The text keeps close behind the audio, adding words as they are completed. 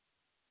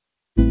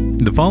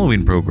The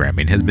following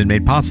programming has been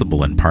made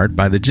possible in part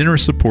by the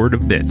generous support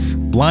of BITS,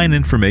 Blind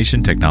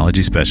Information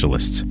Technology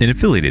Specialists. An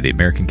affiliate of the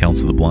American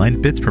Council of the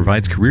Blind, BITS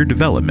provides career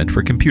development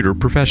for computer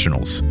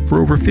professionals. For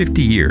over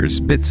 50 years,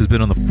 BITS has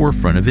been on the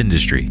forefront of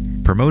industry,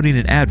 promoting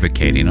and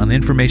advocating on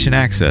information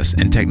access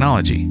and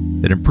technology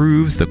that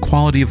improves the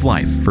quality of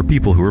life for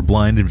people who are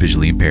blind and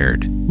visually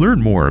impaired.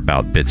 Learn more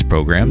about BITS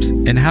programs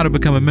and how to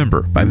become a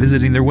member by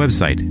visiting their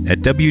website at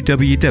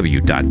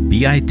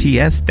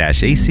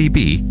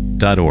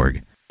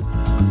www.bits-acb.org.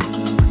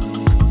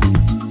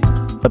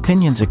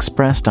 Opinions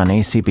expressed on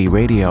ACB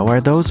Radio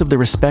are those of the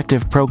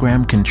respective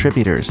program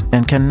contributors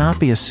and cannot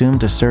be assumed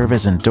to serve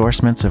as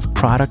endorsements of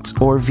products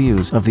or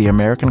views of the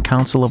American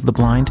Council of the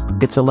Blind,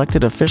 its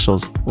elected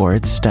officials, or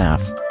its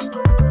staff.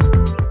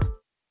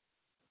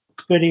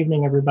 Good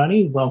evening,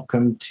 everybody.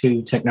 Welcome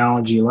to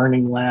Technology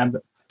Learning Lab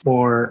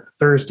for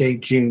Thursday,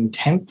 June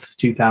 10th,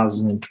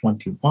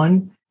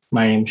 2021.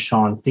 My name is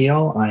Sean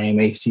Thiel. I am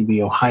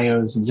ACB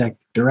Ohio's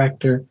Executive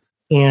Director.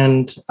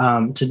 And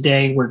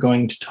today we're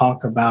going to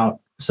talk about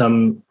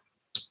some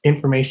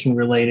information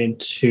related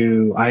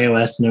to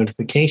iOS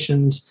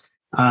notifications,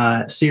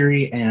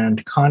 Siri,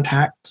 and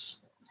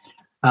contacts.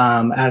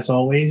 As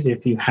always,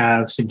 if you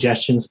have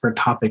suggestions for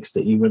topics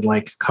that you would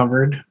like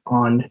covered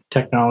on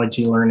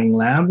Technology Learning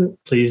Lab,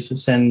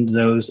 please send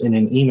those in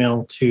an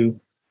email to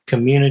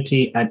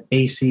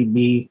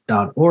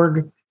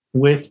community@acb.org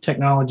with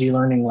Technology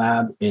Learning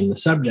Lab in the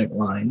subject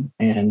line,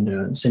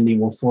 and Cindy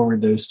will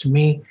forward those to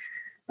me.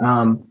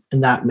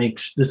 And that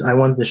makes this, I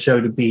want the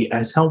show to be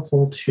as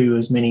helpful to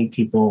as many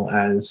people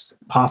as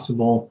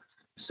possible.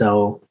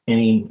 So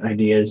any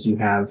ideas you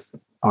have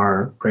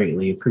are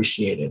greatly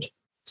appreciated.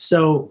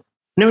 So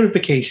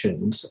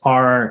notifications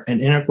are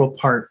an integral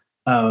part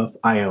of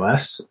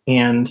iOS,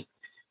 and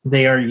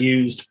they are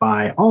used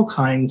by all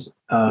kinds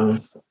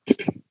of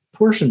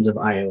portions of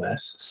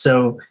iOS.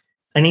 So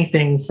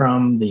anything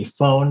from the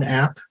phone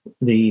app,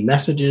 the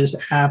messages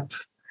app,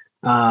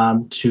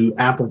 to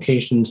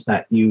applications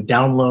that you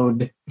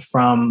download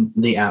from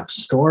the App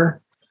Store.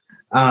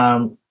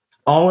 All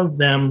of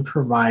them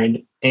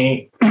provide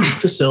a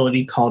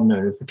facility called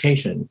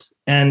notifications.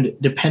 And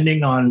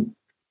depending on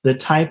the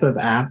type of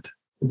app,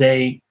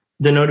 the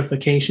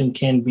notification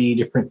can be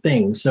different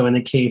things. So in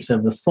the case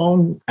of the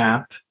phone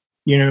app,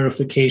 your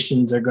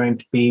notifications are going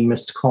to be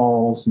missed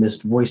calls,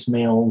 missed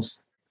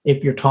voicemails.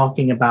 If you're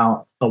talking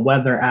about a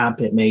weather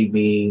app, it may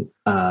be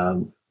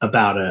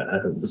about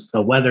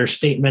a weather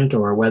statement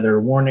or a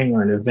weather warning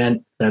or an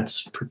event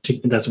that's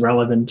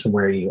relevant to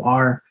where you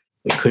are.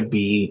 It could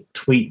be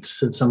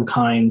tweets of some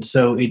kind.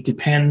 So it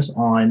depends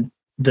on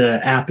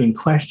the app in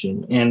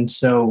question. And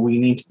so we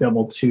need to be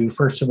able to,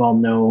 first of all,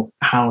 know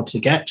how to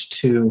get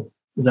to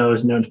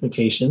those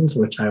notifications,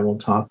 which I will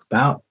talk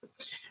about.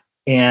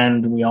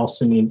 And we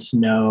also need to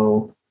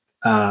know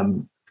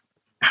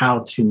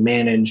how to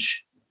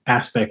manage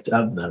aspects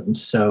of them.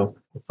 So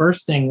the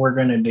first thing we're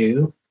going to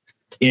do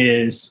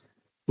is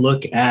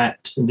look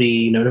at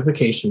the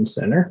notification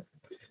center.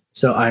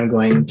 So I'm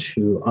going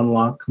to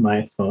unlock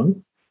my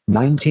phone.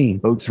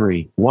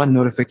 1903, one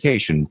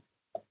notification.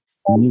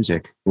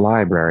 Music,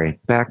 library,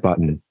 back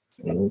button.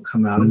 And we'll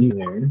come out of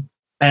there.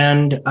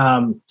 And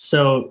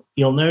so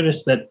you'll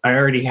notice that I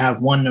already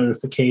have one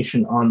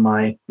notification on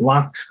my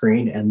lock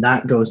screen, and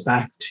that goes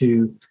back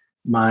to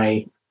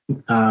my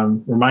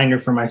reminder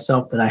for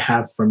myself that I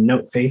have from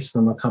NoteFace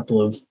from a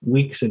couple of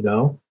weeks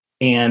ago.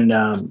 And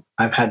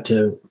I've had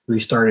to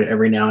restart it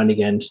every now and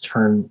again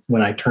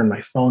when I turn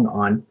my phone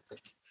on.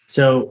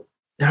 So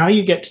how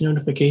you get to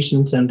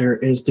Notification Center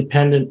is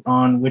dependent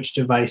on which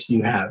device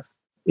you have.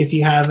 If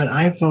you have an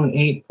iPhone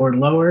 8 or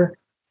lower,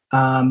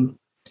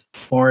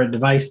 or a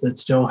device that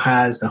still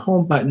has a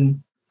home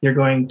button, you're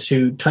going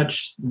to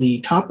touch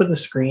the top of the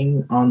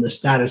screen on the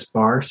status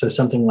bar. So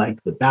something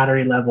like the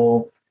battery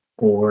level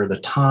or the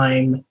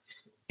time.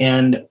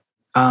 And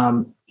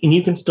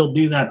you can still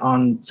do that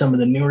on some of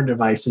the newer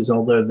devices,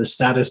 although the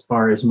status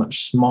bar is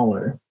much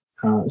smaller.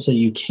 So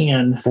you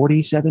can...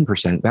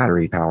 47%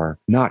 battery power,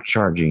 not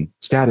charging.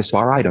 Status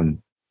bar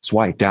item.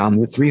 Swipe down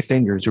with 3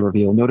 fingers to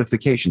reveal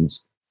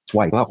notifications.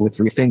 Swipe up with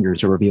 3 fingers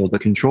to reveal the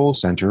control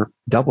center.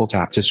 Double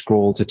tap to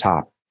scroll to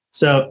top.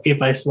 So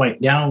if I swipe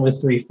down with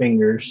 3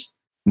 fingers...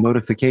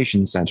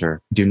 Notification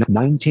center. Do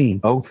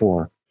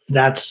 1904.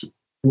 That's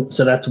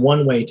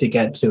one way to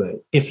get to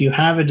it. If you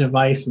have a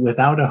device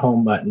without a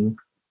home button,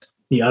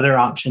 the other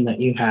option that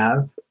you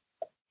have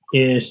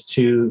is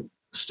to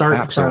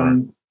start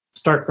from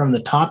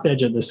the top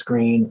edge of the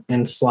screen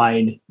and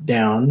slide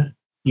down.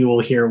 You will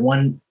hear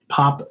one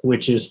pop,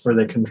 which is for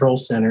the control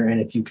center.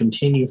 And if you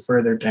continue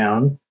further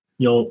down,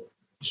 you'll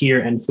hear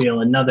and feel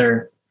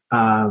another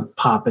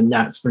pop, and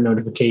that's for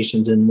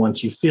notifications. And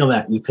once you feel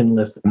that, you can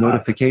lift the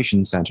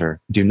Notification center.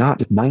 Do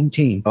not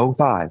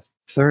 1905,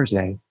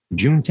 Thursday,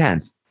 June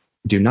 10th.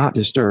 Do not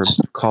disturb.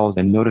 Calls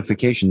and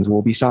notifications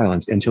will be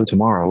silenced until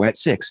tomorrow at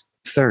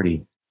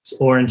 6:30.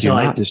 Or until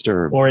I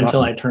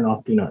turn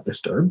off Do Not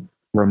Disturb.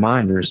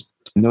 Reminders.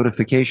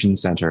 Notification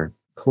center.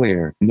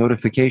 Clear.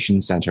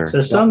 Notification center. So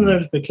some Button.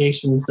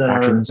 notifications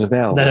Actions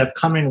available. that have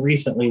come in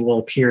recently will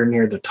appear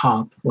near the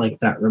top, like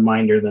that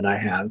reminder that I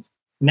have.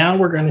 Now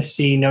we're going to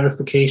see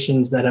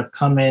notifications that have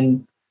come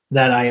in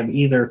that I have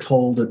either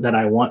told that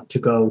I want to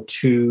go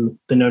to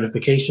the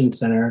notification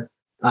center.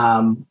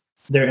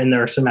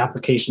 There are some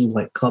applications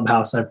like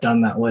Clubhouse I've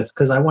done that with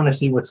because I want to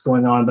see what's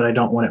going on, but I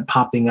don't want it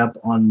popping up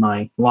on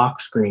my lock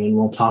screen. And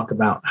we'll talk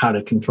about how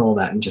to control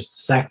that in just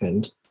a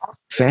second.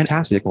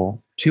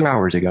 Fantastical. 2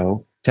 hours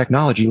ago.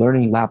 Technology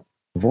Learning Lab.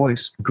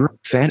 Voice group.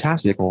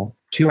 Fantastical.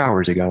 2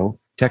 hours ago.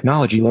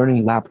 Technology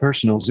Learning Lab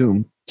personal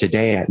Zoom.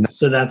 Today at.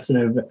 So that's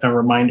a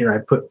reminder I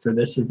put for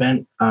this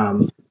event.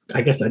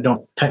 I guess I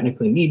don't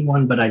technically need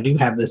one, but I do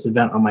have this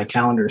event on my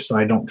calendar, so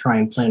I don't try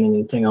and plan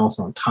anything else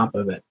on top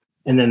of it.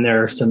 And then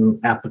there are some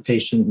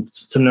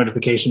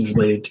notifications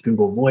related to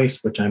Google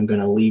Voice, which I'm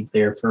going to leave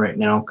there for right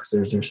now because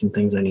there's some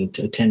things I need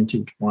to attend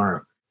to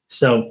tomorrow.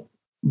 So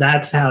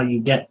that's how you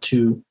get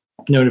to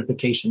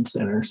Notification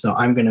Center. So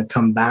I'm going to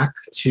come back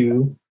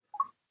to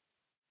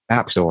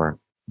App Store.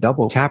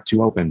 Double tap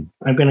to open.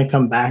 I'm going to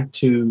come back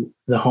to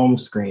the home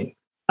screen.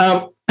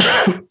 I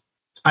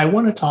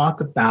want to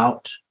talk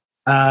about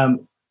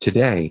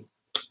Today.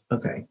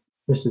 Okay,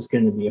 this is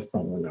going to be a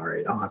fun one. All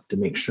right, I'll have to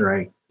make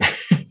sure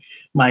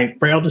my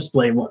Braille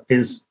display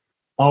is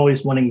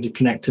always wanting to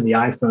connect to the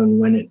iPhone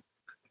when it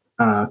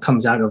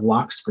comes out of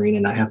lock screen,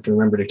 and I have to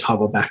remember to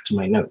toggle back to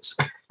my notes.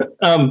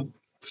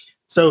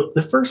 So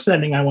the first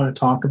setting I want to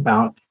talk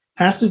about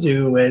has to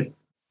do with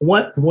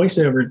what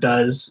VoiceOver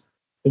does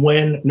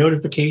when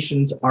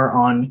notifications are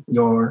on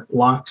your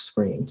lock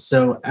screen.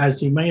 So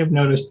as you may have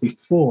noticed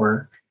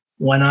before,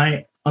 when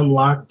I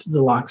unlocked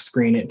the lock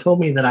screen, it told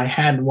me that I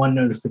had one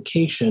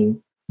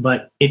notification,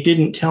 but it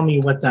didn't tell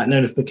me what that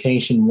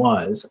notification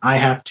was. I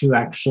have to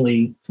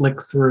actually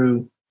flick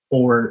through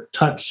or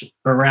touch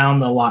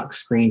around the lock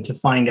screen to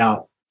find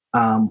out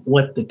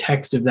what the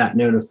text of that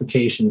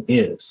notification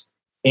is.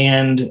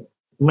 And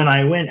when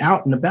I went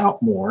out and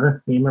about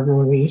more, you remember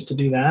when we used to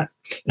do that?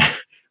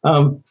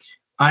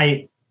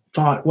 I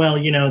thought, well,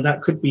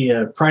 that could be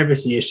a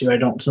privacy issue. I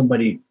don't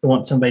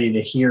want somebody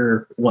to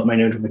hear what my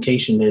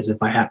notification is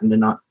if I happen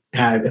to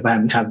have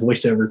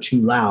VoiceOver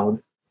too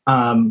loud.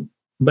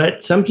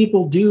 But some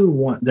people do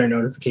want their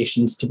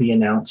notifications to be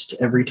announced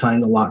every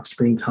time the lock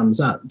screen comes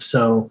up.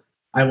 So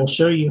I will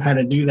show you how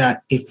to do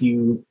that if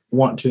you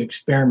want to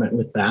experiment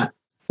with that.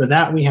 For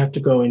that, we have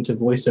to go into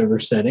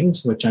VoiceOver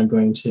settings, which I'm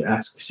going to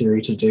ask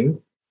Siri to do.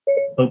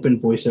 Open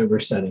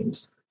VoiceOver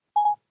settings.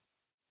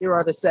 Here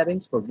are the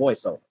settings for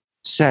VoiceOver.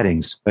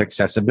 Settings,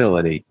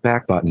 accessibility,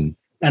 back button.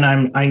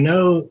 And I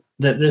know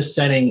that this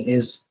setting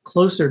is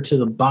closer to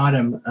the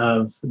bottom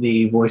of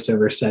the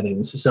VoiceOver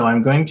settings. So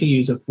I'm going to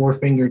use a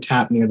 4-finger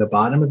tap near the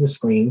bottom of the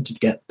screen to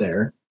get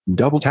there.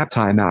 Double tap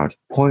timeout,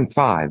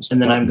 0.5. And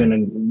then I'm going to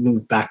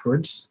move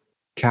backwards.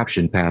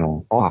 Caption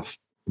panel, off.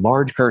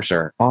 Large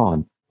cursor,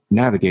 on.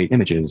 Navigate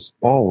images,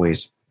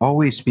 always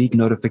speak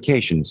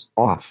notifications,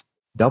 off.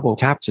 Double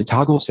tap to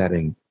toggle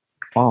setting,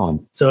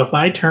 on. So if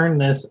I turn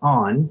this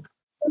on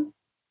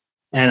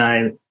and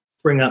I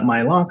bring up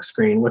my lock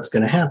screen, what's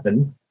going to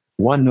happen?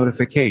 One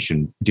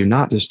notification, do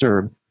not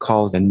disturb,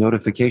 calls and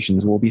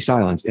notifications will be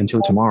silent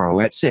until tomorrow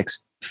at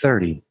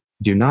 6:30.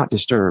 Do not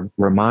disturb,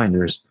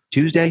 reminders,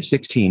 Tuesday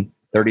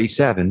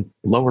 16:37,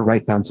 lower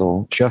right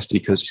pencil, just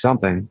because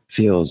something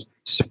feels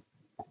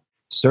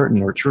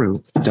certain or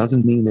true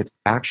doesn't mean it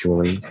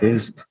actually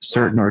is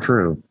certain or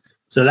true.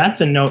 So that's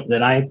a note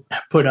that I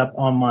put up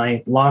on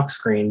my lock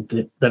screen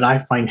that I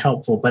find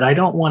helpful, but I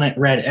don't want it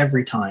read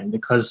every time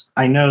because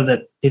I know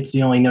that it's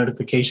the only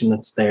notification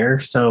that's there.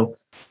 So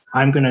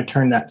I'm going to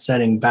turn that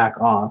setting back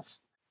off.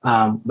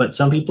 But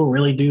some people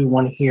really do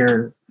want to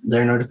hear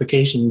their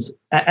notifications.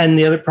 And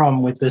the other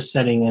problem with this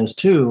setting is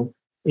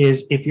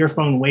if your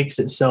phone wakes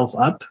itself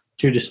up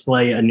to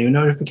display a new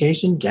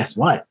notification, guess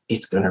what?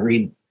 It's going to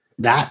read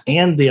that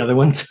and the other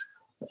ones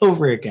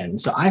over again.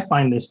 So I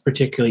find this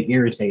particularly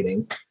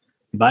irritating,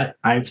 but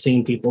I've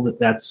seen people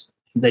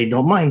they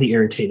don't mind the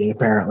irritating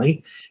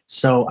apparently.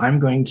 So I'm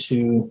going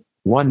to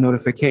one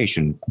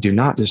notification, do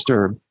not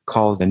disturb,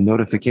 calls and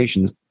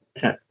notifications,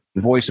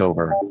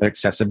 VoiceOver,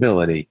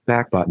 accessibility,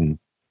 back button.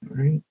 All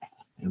right.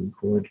 I'm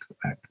going to go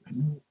back to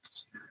my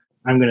notes.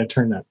 I'm going to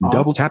turn that off.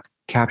 Double tap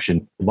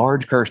caption,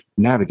 large cursor,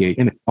 navigate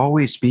image,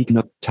 always speak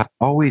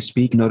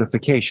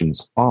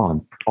notifications,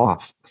 on,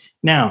 off.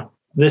 Now,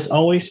 this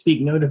always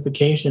speak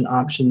notification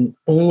option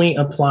only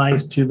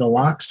applies to the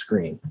lock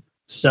screen.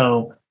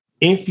 So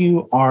if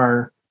you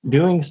are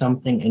doing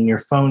something and your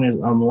phone is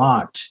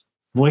unlocked,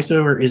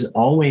 VoiceOver is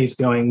always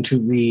going to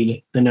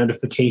read the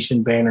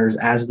notification banners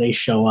as they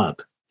show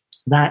up.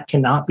 That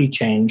cannot be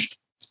changed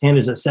and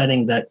is a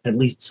setting that at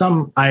least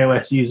some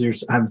iOS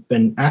users have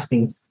been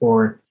asking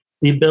for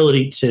the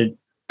ability to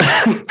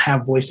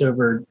have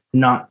VoiceOver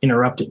not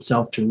interrupt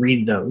itself to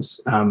read those.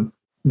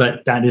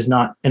 But that is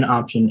not an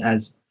option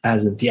as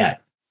of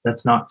yet.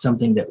 That's not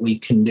something that we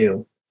can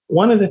do.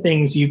 One of the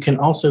things you can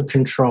also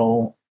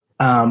control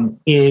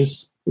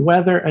is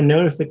whether a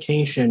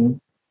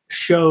notification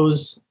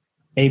shows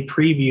a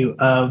preview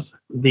of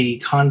the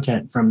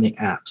content from the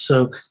app.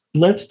 So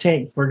let's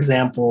take, for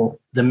example,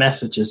 the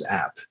Messages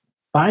app.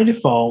 By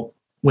default,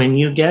 when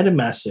you get a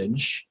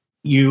message,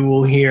 you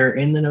will hear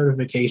in the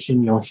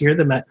notification, you'll hear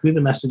who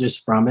the message is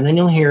from, and then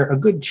you'll hear a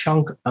good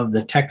chunk of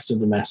the text of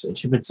the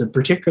message. If it's a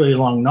particularly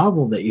long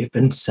novel that you've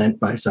been sent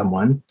by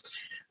someone,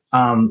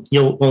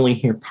 you'll only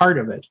hear part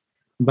of it.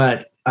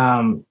 But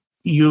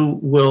you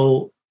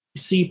will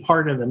see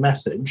part of the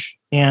message,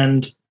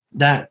 and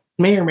that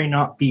may or may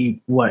not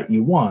be what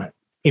you want.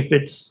 If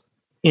it's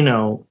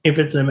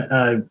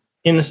a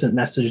innocent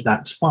message,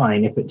 that's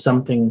fine. If it's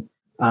something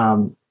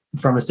from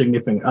a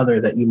significant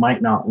other that you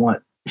might not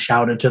want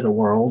shouted to the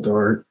world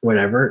or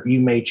whatever, you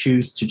may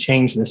choose to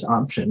change this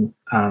option.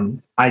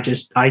 I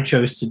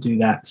chose to do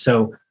that.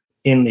 So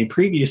in the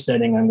preview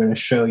setting, I'm going to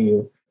show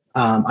you,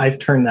 I've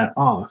turned that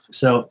off.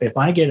 So if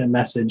I get a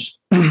message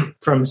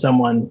from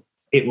someone,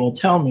 it will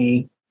tell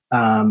me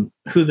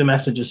who the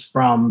message is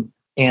from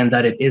and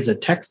that it is a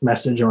text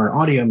message or an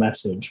audio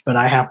message, but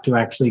I have to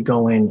actually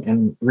go in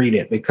and read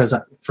it because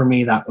for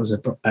me, that was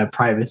a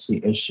privacy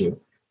issue.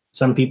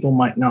 Some people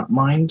might not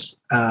mind.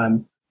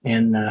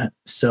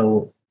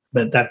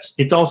 But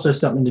it's also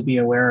something to be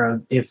aware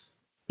of if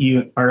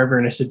you are ever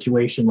in a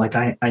situation like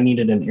I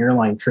needed an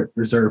airline trip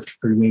reserved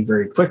for me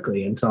very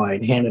quickly. And so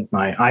I'd handed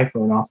my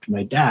iPhone off to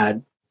my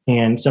dad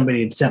and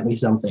somebody had sent me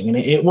something and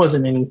it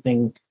wasn't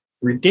anything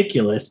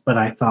ridiculous, but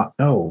I thought,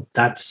 oh,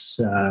 that's,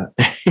 I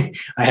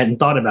hadn't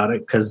thought about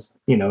it because,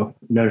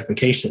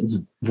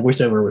 notifications,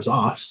 VoiceOver was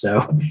off.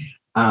 So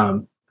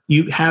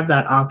you have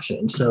that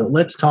option. So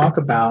let's talk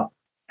about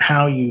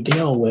how you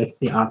deal with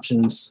the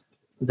options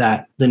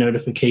that the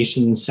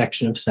notification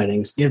section of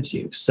settings gives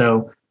you.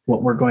 So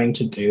what we're going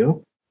to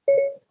do,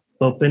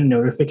 open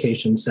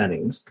notification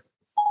settings.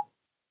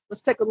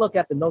 Let's take a look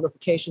at the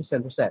notification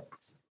center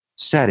settings.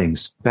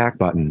 Settings, back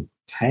button.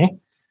 Okay.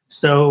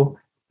 So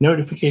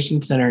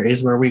notification center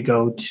is where we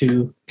go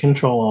to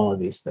control all of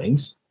these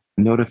things.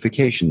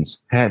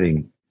 Notifications,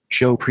 heading,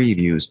 show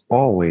previews,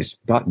 always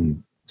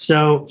button.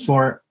 So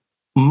for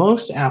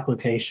most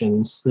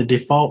applications, the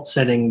default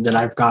setting that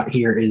I've got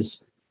here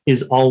is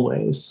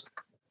always.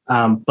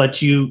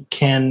 But you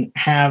can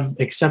have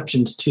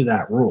exceptions to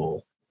that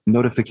rule.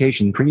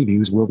 Notification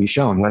previews will be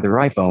shown whether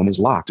iPhone is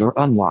locked or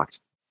unlocked.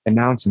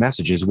 Announce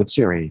messages with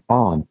Siri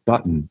on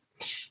button.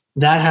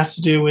 That has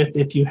to do with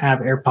if you have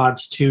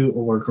AirPods 2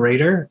 or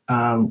greater,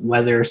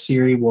 whether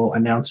Siri will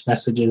announce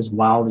messages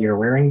while you're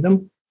wearing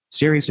them.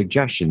 Siri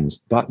suggestions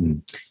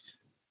button.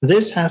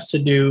 This has to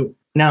do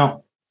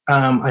now.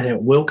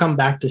 We'll come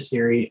back to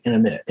Siri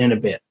in a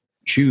bit.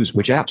 Choose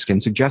which apps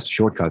can suggest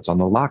shortcuts on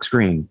the lock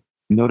screen.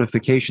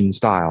 Notification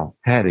style,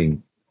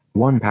 heading,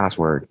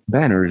 1Password,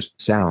 banners,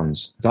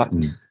 sounds,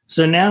 button.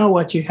 So now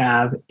what you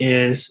have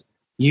is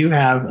you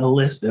have a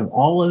list of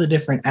all of the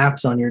different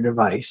apps on your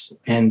device.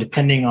 And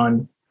depending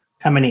on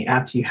how many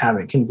apps you have,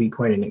 it can be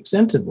quite an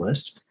extensive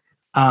list.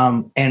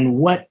 And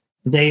what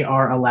they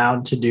are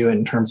allowed to do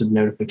in terms of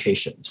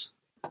notifications.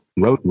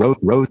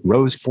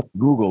 Rose for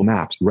Google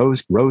Maps,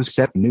 Rose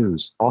set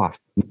news off,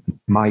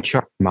 my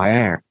chart, my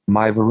air,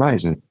 my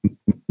Verizon,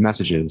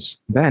 messages,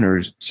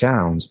 banners,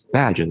 sounds,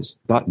 badges,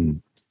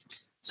 button.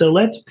 So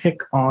let's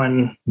pick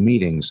on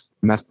meetings,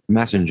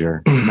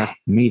 messenger,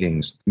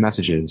 meetings,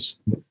 messages,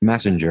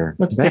 messenger.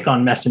 Let's pick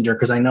on Messenger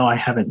because I know I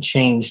haven't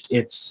changed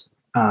its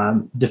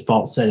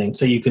default settings.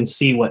 So you can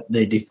see what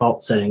the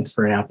default settings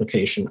for an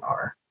application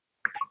are.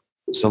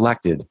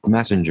 Selected,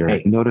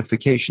 messenger,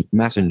 notification,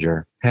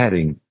 messenger,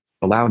 heading,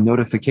 allow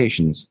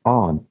notifications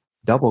on,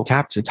 double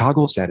tap to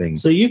toggle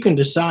settings. So you can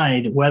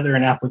decide whether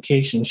an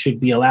application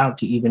should be allowed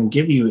to even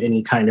give you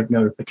any kind of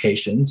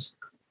notifications.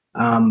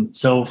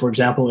 So for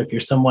example, if you're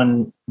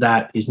someone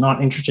that is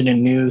not interested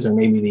in news or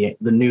maybe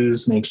the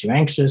news makes you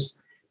anxious,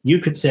 you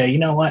could say, you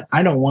know what,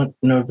 I don't want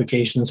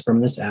notifications from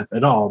this app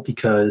at all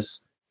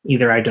because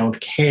either I don't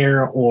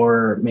care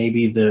or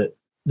maybe the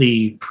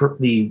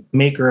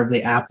maker of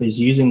the app is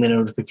using the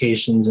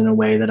notifications in a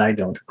way that I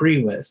don't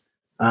agree with.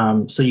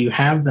 So you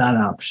have that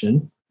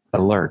option.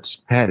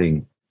 Alerts,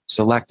 heading,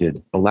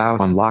 selected, allow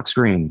on lock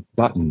screen,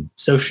 button.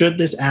 So should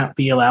this app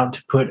be allowed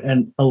to put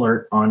an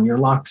alert on your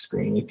lock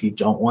screen? If you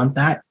don't want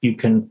that, you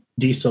can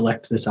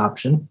deselect this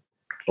option.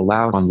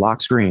 Allow on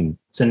lock screen.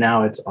 So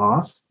now it's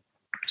off.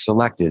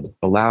 Selected,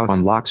 allow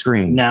on lock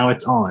screen. Now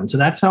it's on. So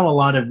that's how a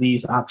lot of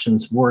these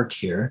options work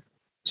here.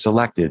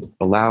 Selected,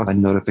 allow a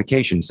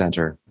notification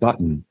center,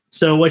 button.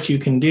 So what you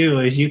can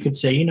do is you could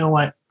say, you know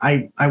what,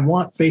 I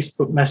want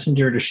Facebook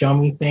Messenger to show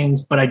me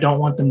things, but I don't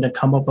want them to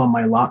come up on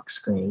my lock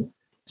screen.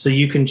 So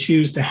you can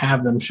choose to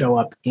have them show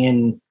up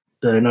in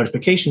the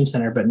notification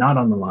center, but not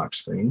on the lock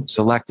screen.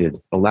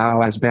 Selected,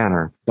 allow as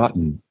banner,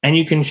 button. And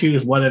you can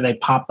choose whether they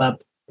pop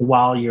up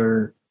while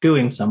you're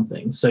doing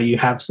something. So you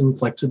have some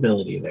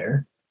flexibility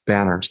there.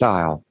 Banner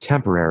style,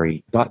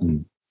 temporary,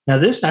 button. Now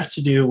this has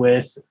to do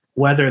with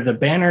whether the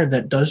banner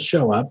that does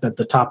show up at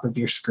the top of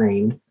your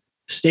screen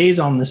stays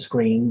on the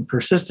screen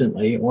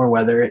persistently or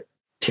whether it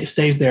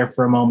stays there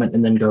for a moment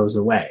and then goes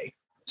away.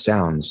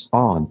 Sounds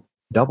on,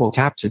 Double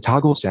tap to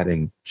toggle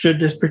setting. Should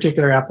this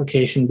particular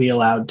application be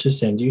allowed to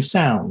send you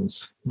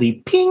sounds?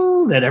 The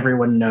ping that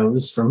everyone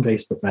knows from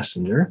Facebook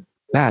Messenger.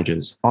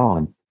 Badges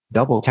on.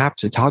 Double tap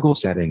to toggle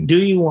setting.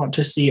 Do you want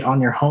to see on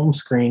your home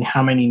screen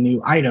how many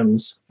new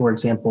items, for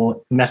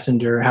example,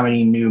 Messenger, how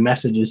many new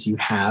messages you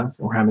have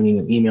or how many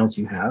new emails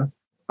you have?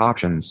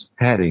 Options.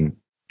 Heading.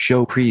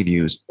 Show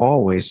previews.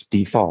 Always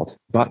default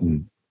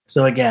button.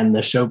 So again,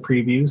 the show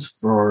previews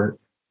for,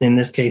 in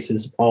this case,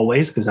 is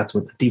always, because that's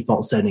what the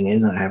default setting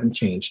is, and I haven't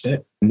changed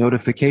it.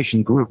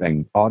 Notification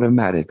grouping.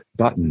 Automatic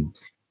button.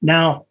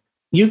 Now,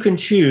 you can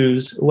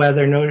choose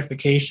whether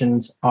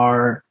notifications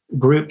are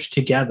grouped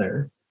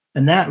together.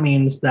 And that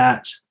means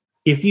that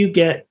if you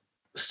get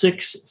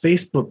 6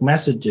 Facebook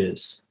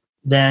messages,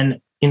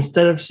 then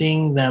instead of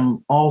seeing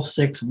them all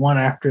 6 one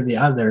after the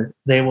other,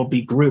 they will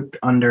be grouped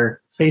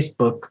under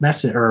Facebook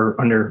Messenger, or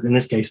under, in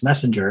this case,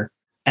 Messenger.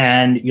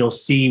 And you'll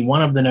see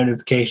one of the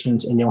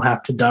notifications and you'll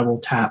have to double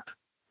tap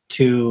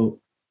to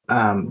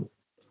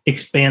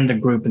expand the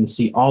group and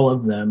see all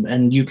of them.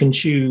 And you can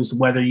choose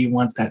whether you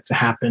want that to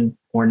happen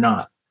or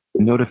not.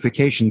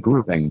 Notification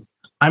grouping.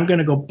 I'm going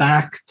to go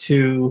back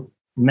to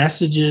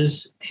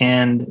messages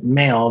and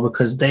mail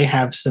because they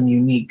have some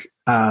unique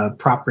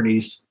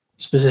properties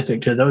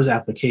specific to those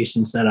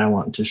applications that I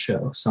want to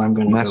show. So I'm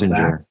going to go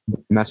back.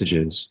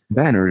 Messages,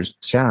 banners,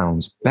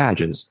 sounds,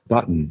 badges,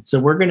 button.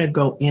 So we're going to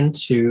go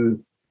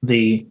into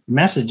the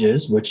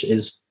messages, which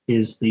is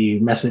the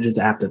messages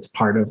app that's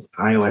part of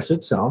iOS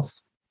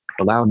itself.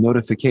 Allow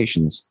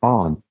notifications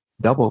on.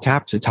 Double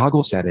tap to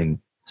toggle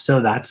setting. So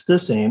that's the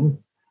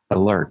same.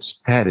 Alerts,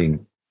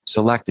 heading.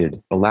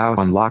 Selected, allow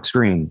on lock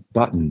screen,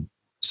 button.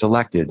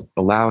 Selected,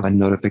 allow on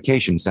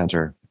notification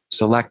center.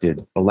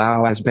 Selected,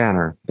 allow as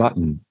banner,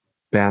 button.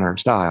 Banner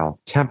style,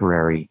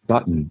 temporary,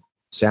 button.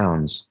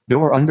 Sounds,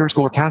 door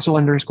 _ castle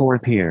 _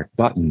 appear,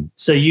 button.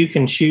 So you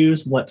can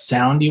choose what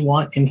sound you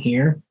want in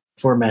here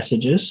for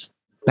messages.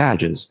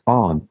 Badges,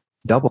 on.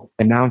 Double,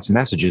 announce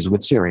messages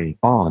with Siri,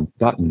 on,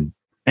 button.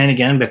 And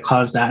again,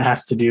 because that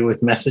has to do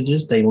with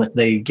messages,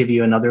 they give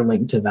you another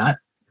link to that.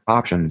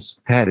 Options,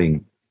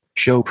 heading.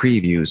 Show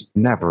previews,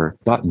 never,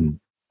 button.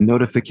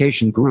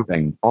 Notification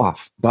grouping,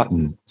 off,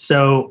 button.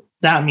 So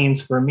that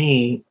means for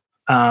me,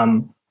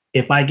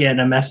 if I get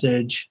a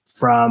message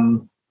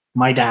from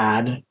my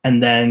dad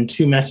and then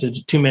 2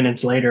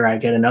 minutes later, I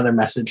get another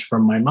message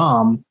from my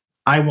mom,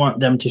 I want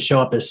them to show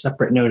up as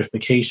separate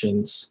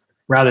notifications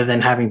rather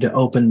than having to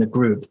open the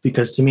group,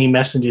 because to me,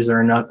 messages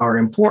are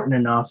important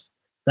enough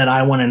that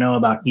I want to know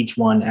about each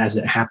one as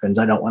it happens.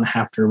 I don't want to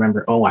have to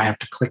remember, I have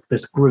to click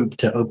this group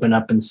to open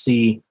up and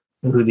see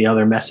who the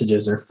other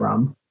messages are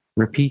from.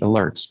 Repeat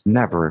alerts,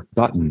 never,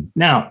 button.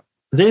 Now,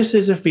 this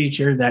is a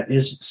feature that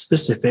is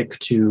specific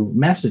to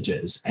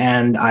messages.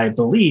 And I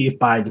believe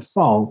by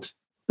default,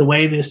 the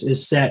way this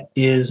is set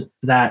is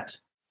that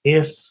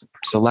if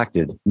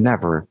selected,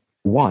 never,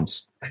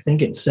 once. I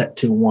think it's set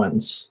to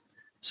once.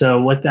 So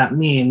what that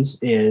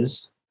means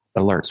is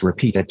alerts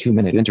repeat at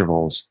 2-minute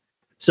intervals.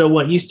 So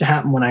what used to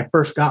happen when I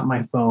first got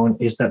my phone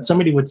is that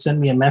somebody would send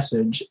me a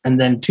message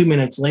and then 2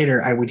 minutes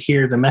later, I would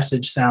hear the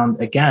message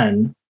sound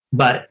again,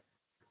 but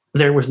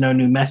there was no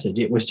new message.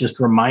 It was just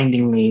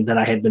reminding me that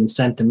I had been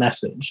sent a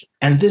message.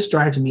 And this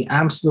drives me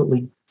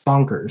absolutely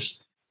bonkers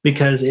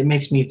because it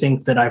makes me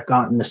think that I've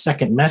gotten a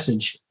second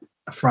message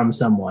from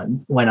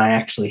someone when I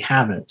actually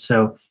haven't.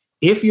 So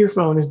if your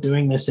phone is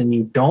doing this and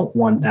you don't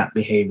want that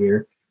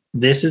behavior,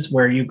 this is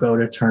where you go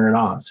to turn it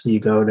off. So you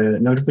go to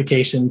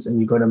notifications and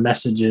you go to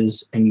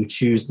messages and you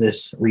choose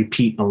this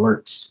repeat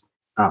alerts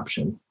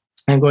option.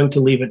 I'm going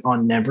to leave it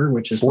on never,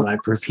 which is what I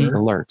prefer. Repeat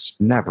alerts,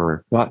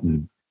 never,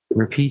 button.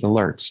 Repeat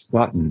alerts,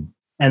 button.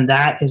 And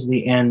that is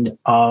the end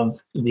of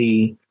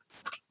the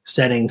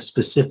settings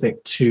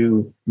specific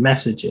to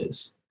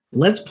messages.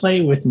 Let's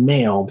play with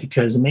mail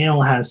because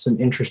mail has some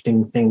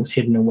interesting things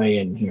hidden away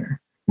in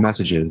here.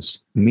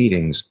 Messages,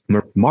 meetings,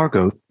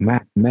 Margot,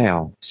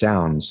 mail,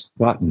 sounds,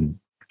 button.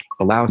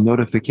 Allow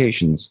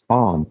notifications,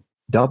 on.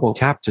 Double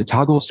tap to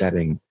toggle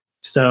setting.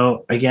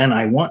 So again,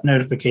 I want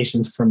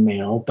notifications from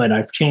mail, but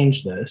I've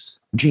changed this.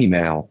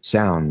 Gmail,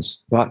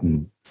 sounds,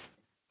 button.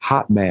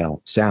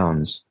 Hotmail,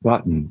 sounds,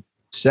 button.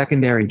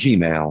 Secondary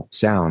Gmail,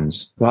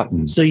 sounds,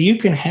 button. So you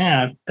can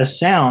have a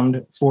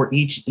sound for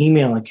each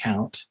email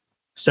account.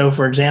 So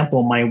for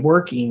example, my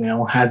work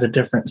email has a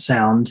different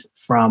sound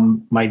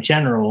from my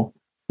general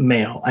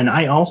mail. And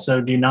I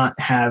also do not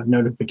have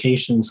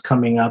notifications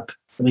coming up.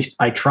 At least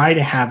I try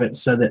to have it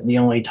so that the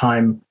only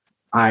time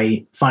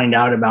I find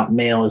out about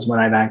mail is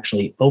when I've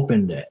actually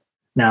opened it.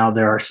 Now,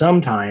 there are some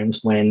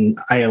times when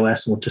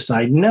iOS will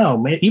decide,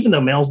 no, even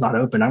though mail's not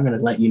open, I'm going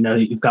to let you know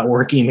that you've got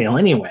work email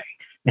anyway.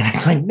 And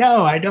it's like,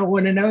 no, I don't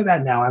want to know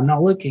that now. I'm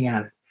not looking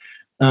at it.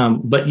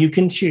 But you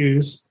can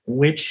choose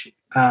which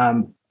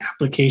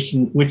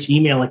which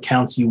email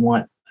accounts you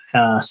want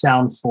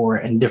sound for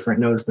and different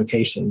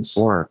notifications.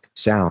 Work,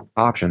 sound,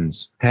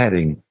 options,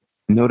 heading,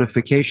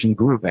 notification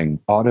grouping,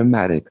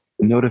 automatic,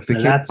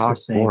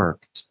 notification,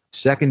 work,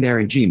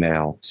 secondary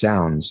Gmail,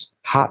 sounds,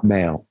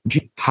 Hotmail.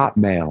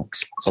 Hotmail.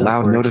 So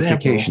Allow for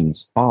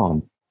notifications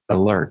on.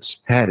 Alerts.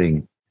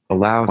 Heading.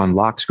 Allow on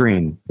lock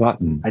screen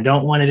button. I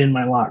don't want it in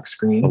my lock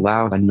screen.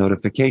 Allow a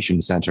notification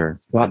center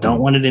button. I don't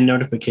want it in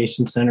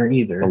notification center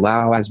either.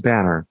 Allow as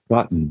banner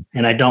button.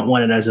 And I don't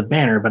want it as a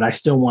banner, but I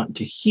still want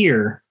to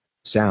hear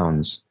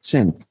Sounds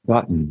sync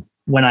button.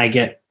 when I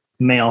get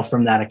mail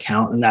from that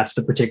account. And that's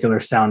the particular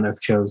sound I've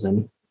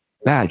chosen.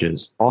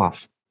 Badges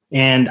off.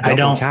 And I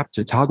don't tap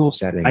to toggle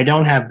setting. I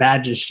don't have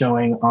badges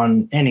showing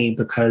on any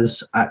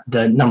because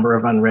the number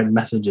of unread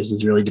messages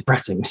is really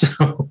depressing.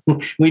 So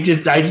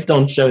I just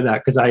don't show that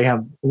because I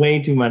have way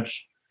too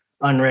much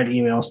unread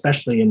email,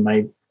 especially in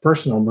my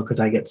personal, because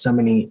I get so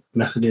many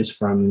messages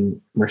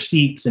from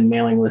receipts and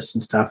mailing lists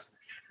and stuff.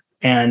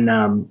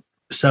 And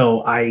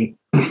so I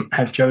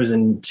have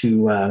chosen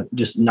to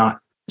just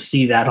not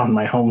see that on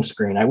my home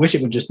screen. I wish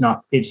it would just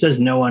not. It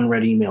says no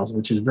unread emails,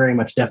 which is very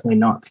much definitely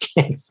not the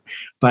case,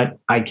 but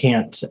I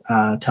can't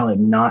tell it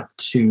not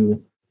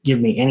to give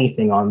me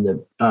anything on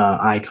the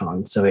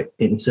icon. So it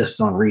insists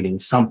on reading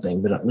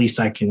something, but at least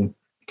I can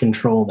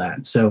control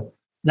that. So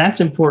that's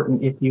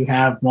important if you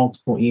have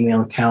multiple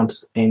email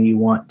accounts and you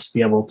want to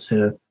be able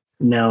to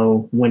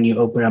know when you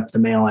open up the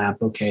mail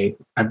app, okay,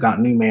 I've got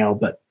new mail,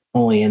 but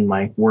only in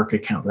my work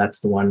account.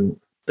 That's the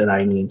one that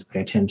I need to pay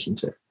attention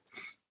to.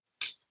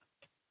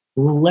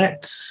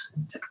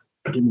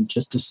 Give me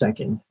just a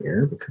second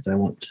here because I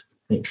want to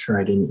make sure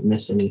I didn't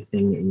miss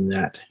anything in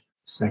that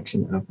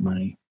section of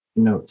my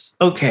notes.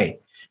 Okay,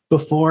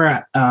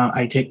 before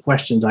I take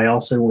questions, I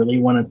also really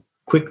want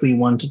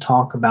to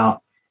talk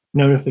about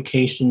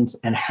notifications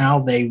and how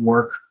they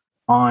work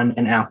on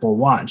an Apple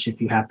Watch if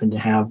you happen to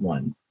have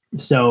one.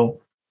 So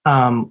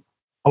a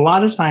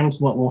lot of times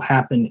what will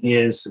happen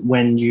is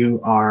when you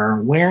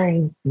are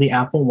wearing the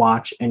Apple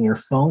Watch and your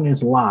phone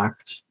is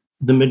locked,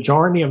 the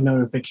majority of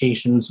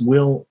notifications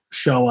will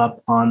show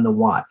up on the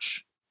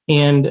watch.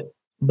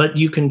 But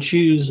you can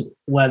choose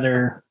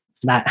whether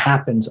that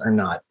happens or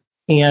not.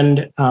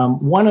 And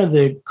one of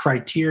the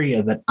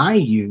criteria that I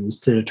use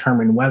to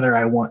determine whether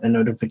I want a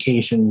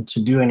notification to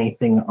do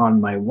anything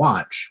on my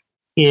watch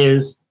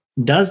is,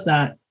 does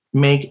that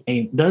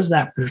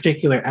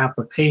particular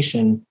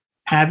application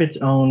have its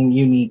own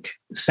unique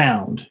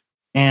sound?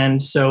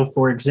 And so,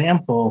 for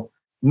example,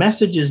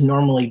 Messages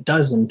normally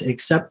doesn't,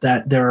 except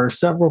that there are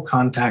several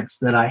contacts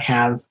that I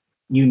have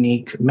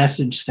unique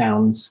message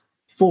sounds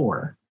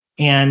for.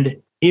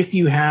 And if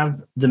you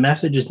have the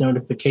Messages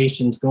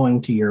notifications going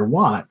to your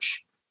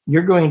watch,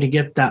 you're going to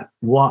get that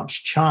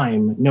watch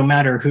chime no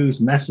matter who's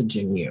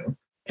messaging you.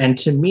 And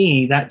to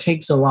me, that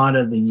takes a lot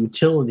of the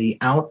utility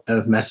out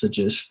of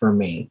Messages for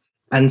me.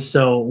 And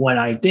so what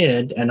I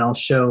did, and I'll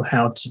show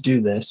how to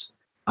do this,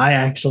 I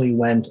actually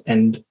went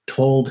and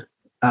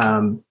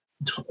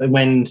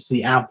went to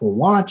the Apple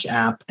Watch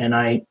app and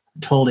I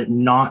told it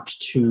not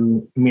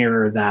to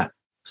mirror that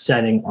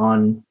setting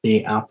on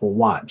the Apple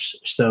Watch.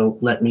 So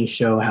let me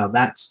show how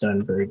that's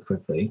done very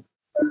quickly.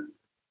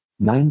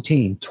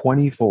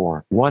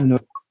 1924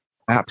 OneNote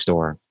App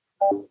Store.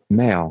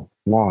 Mail.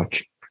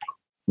 Watch.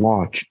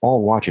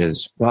 All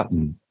watches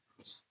button.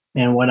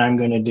 And what I'm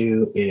going to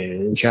do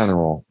is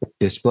General.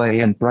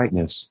 Display and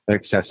brightness.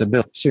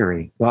 Accessibility.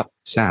 Siri.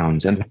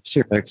 Sounds and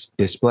Siri.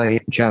 Display.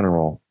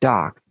 General.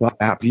 Dock.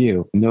 App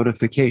view.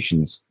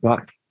 Notifications.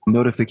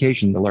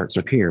 Notification alerts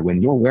appear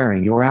when you're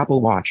wearing your Apple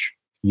Watch.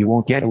 You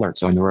won't get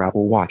alerts on your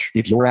Apple Watch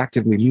if you're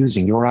actively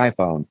using your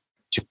iPhone.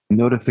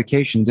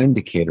 Notifications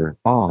indicator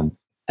on.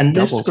 And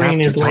this screen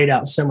is laid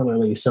out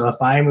similarly. So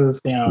if I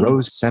move down.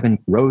 Rows 7.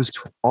 Rows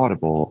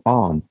Audible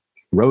on.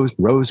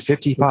 Rows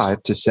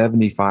 55 to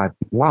 75.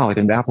 Wallet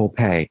and Apple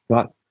Pay.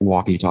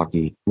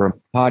 Walkie-talkie.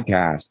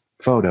 Podcast.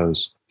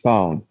 Photos.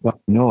 Phone.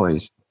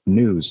 Noise.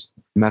 News.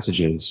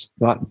 Messages.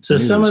 So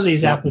some of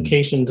these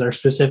applications are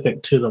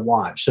specific to the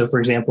watch. So for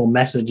example,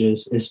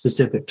 Messages is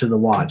specific to the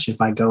watch.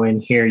 If I go in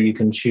here, you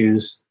can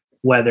choose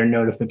whether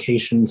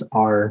notifications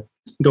are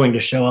going to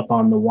show up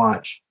on the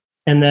watch.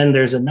 And then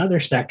there's another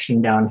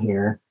section down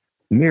here.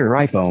 Mirror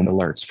iPhone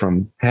alerts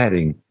from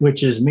heading.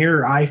 Which is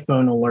mirror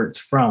iPhone alerts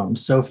from.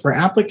 So for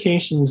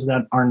applications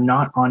that are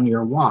not on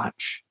your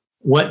watch,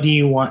 what do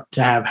you want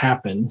to have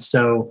happen?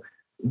 So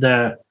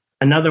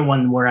another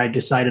one where I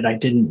decided I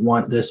didn't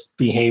want this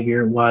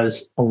behavior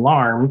was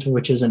Alarmed,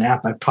 which is an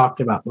app I've talked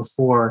about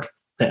before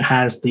that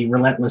has the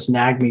relentless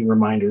nag me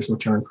reminders,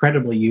 which are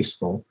incredibly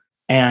useful.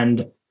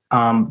 And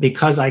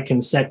because I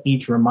can set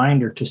each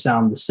reminder to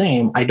sound the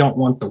same, I don't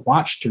want the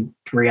watch to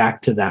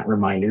react to that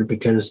reminder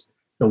because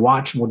the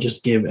watch will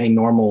just give a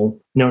normal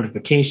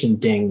notification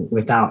ding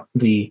without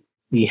the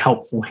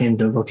helpful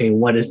hint of, okay,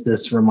 what is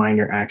this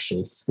reminder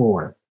actually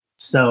for?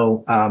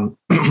 So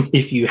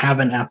if you have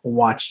an Apple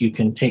Watch, you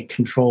can take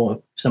control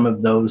of some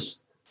of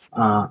those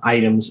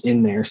items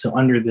in there. So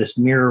under this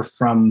mirror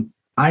from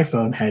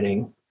iPhone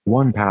heading.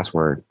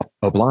 1Password,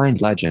 a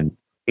blind legend,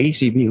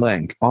 ACB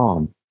link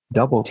on.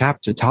 Double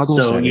tap to toggle.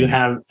 So setting. You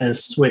have a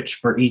switch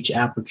for each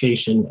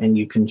application and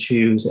you can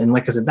choose. And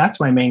like I said, that's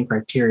my main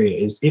criteria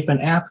is if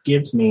an app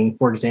gives me,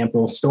 for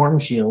example, Storm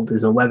Shield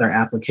is a weather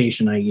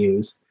application I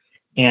use.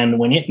 And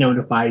when it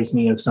notifies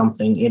me of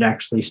something, it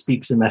actually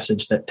speaks a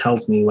message that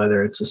tells me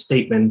whether it's a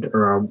statement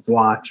or a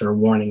watch or a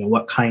warning and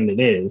what kind it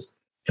is.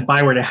 If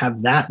I were to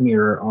have that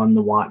mirror on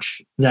the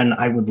watch, then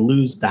I would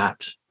lose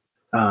that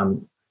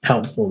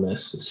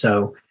helpfulness.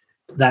 So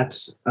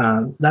that's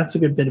a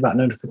good bit about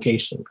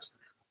notifications.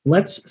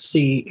 Let's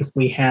see if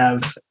we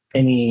have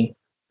any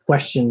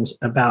questions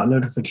about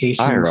notifications.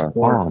 Ira,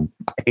 on.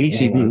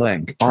 ACB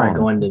link. Try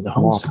going to the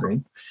home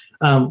screen.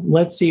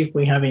 Let's see if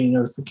we have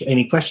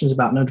any questions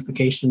about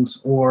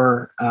notifications,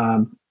 or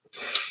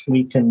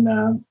we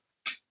can.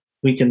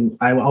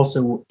 I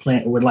also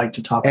would like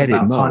to talk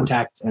about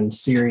Contact and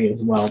Siri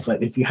as well.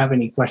 But if you have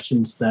any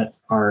questions that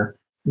are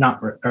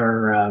not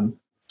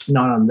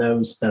on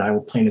those, that I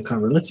will plan to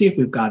cover. Let's see if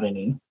we've got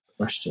any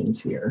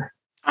questions here.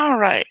 All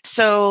right.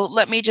 So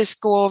let me just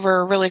go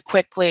over really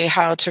quickly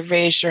how to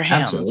raise your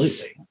hands.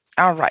 Absolutely.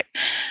 All right.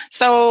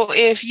 So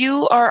if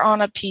you are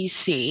on a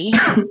PC,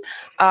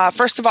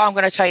 first of all, I'm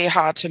going to tell you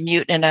how to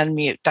mute and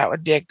unmute. That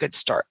would be a good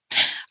start.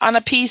 On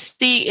a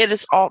PC, it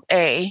is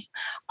Alt-A.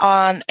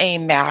 On a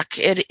Mac,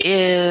 it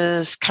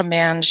is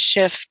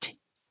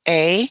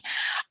Command-Shift-A.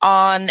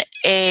 On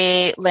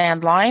a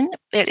landline,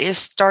 it is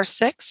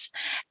 *6.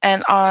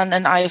 And on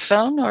an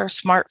iPhone or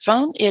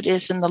smartphone, it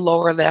is in the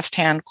lower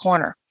left-hand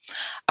corner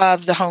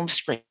of the home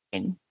screen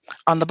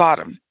on the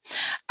bottom.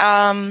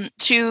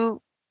 To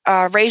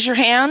raise your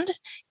hand,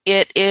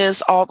 it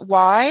is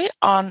Alt-Y.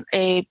 On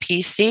a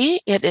PC,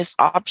 it is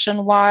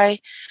Option-Y.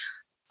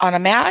 On a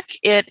Mac,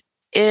 it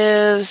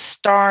is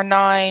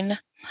 *9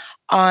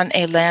 on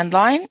a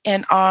landline.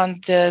 And on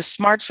the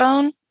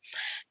smartphone,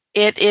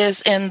 it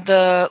is in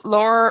the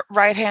lower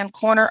right-hand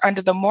corner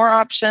under the More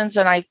options.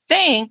 And I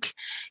think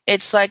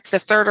it's like the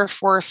third or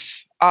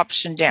fourth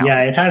option down.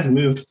 Yeah, it has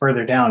moved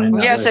further down. In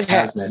that yes, list, it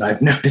has. hasn't it?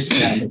 I've noticed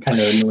that. It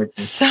kind of annoyed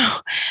me.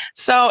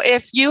 So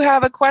if you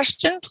have a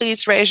question,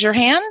 please raise your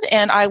hand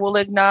and I will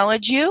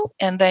acknowledge you,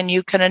 and then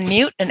you can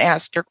unmute and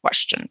ask your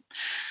question.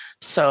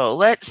 So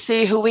let's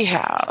see who we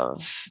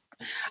have.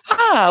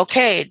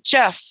 Okay.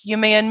 Jeff, you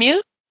may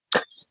unmute.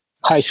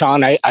 Hi,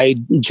 Sean. I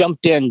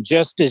jumped in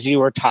just as you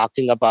were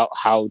talking about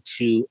how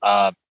to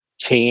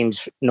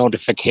change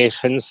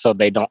notifications so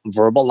they don't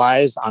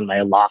verbalize on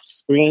my lock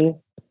screen.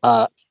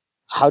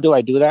 How do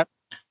I do that?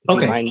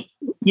 Okay.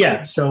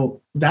 Yeah.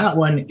 So that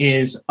one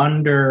is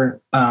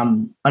under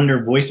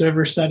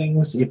VoiceOver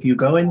settings. If you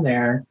go in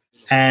there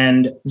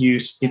and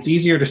it's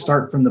easier to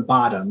start from the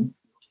bottom.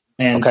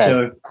 And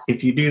so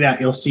if you do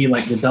that, you'll see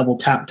like the double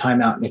tap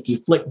timeout. And if you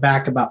flick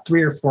back about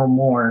 3 or 4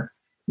 more,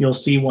 you'll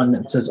see one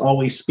that says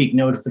always speak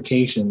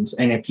notifications.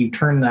 And if you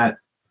turn that,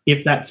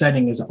 if that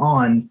setting is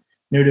on,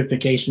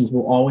 notifications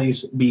will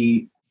always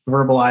be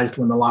verbalized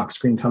when the lock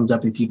screen comes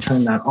up. If you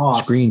turn that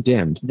off, screen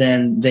dimmed,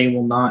 then they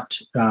will not,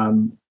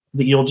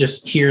 you'll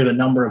just hear the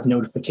number of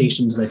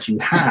notifications that you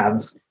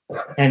have.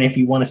 And if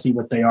you want to see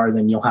what they are,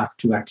 then you'll have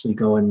to actually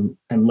go and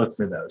look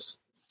for those.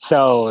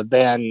 So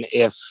then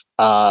if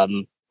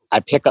I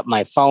pick up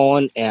my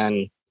phone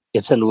and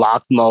it's in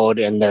lock mode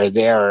and they're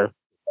there,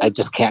 I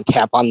just can't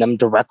tap on them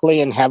directly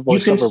and have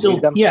VoiceOver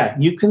read them? Yeah,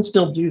 you can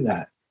still do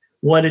that.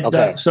 What it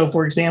does, so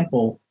for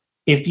example,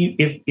 if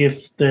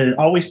the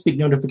always speak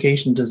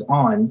notifications is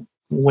on,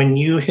 when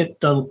you wake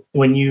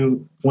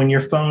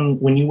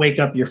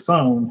up your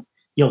phone,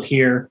 you'll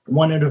hear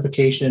one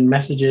notification,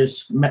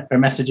 messages,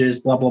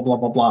 blah, blah, blah,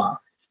 blah, blah.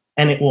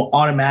 And it will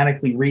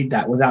automatically read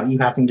that without you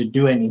having to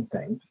do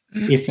anything.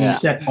 If you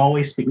set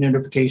always speak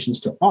notifications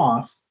to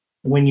off,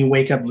 when you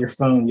wake up your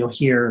phone, you'll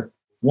hear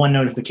one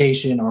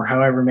notification or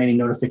however many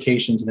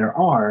notifications there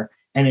are.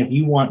 And if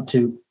you want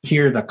to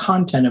hear the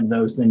content of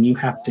those, then you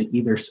have to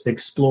either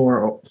explore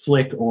or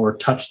flick or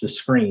touch the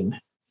screen.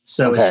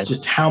 So it's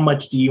just how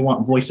much do you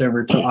want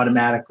VoiceOver to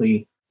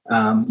automatically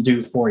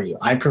do for you?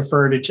 I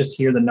prefer to just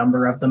hear the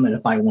number of them. And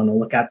if I want to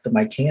look at them,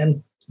 I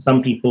can.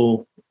 Some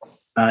people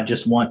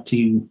just want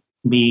to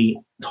be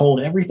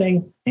told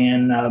everything.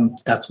 And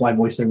that's why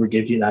VoiceOver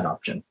gives you that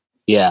option.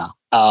 Yeah.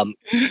 And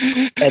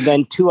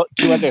then two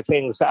other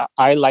things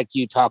I, like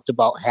you talked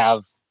about,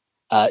 have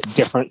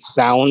different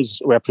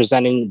sounds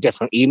representing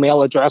different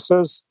email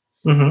addresses.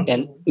 Mm-hmm.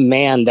 And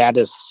man, that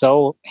is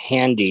so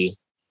handy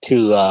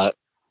to,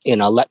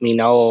 let me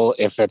know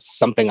if it's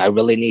something I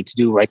really need to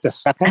do right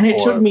this second. And it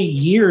took me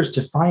years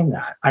to find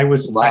that. I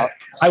was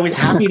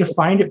happy to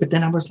find it, but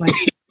then I was like,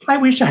 I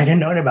wish I had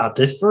known about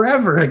this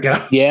forever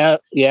ago. Yeah,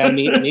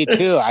 me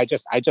too. I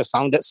just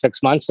found it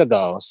 6 months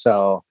ago.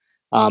 So,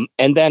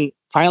 and then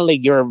finally,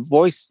 your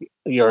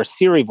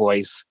Siri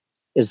voice,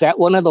 is that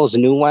one of those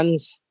new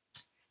ones?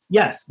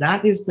 Yes,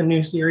 that is the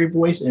new Siri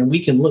voice, and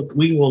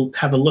we will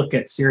have a look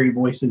at Siri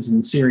voices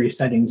and Siri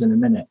settings in a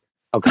minute.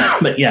 Okay.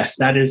 But yes,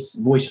 that is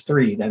voice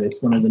 3. That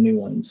is one of the new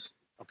ones.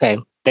 Okay.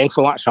 Thanks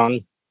a lot,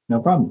 Sean.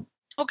 No problem.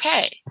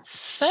 Okay.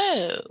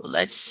 So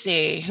let's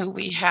see who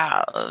we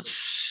have.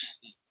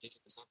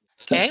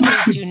 Okay.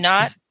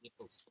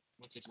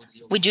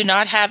 We do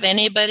not have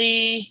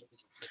anybody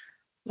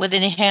with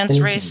any hands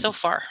raised so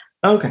far.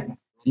 Okay.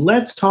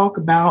 Let's talk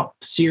about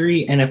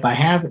Siri. And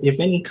if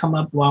any come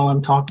up while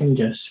I'm talking,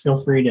 just feel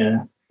free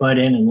to butt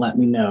in and let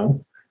me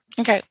know.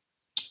 Okay.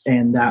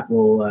 And that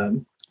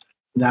will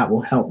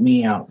help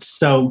me out.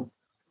 So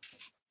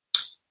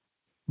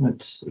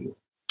let's see.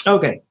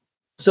 Okay.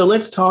 So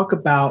let's talk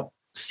about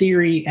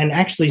Siri, and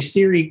actually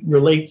Siri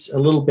relates a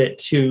little bit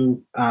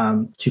to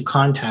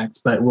contacts,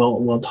 but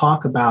we'll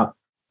talk about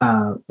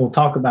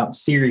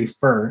Siri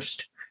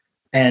first,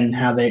 and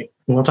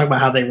we'll talk about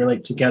how they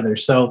relate together.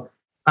 So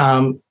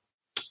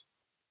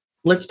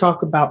let's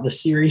talk about the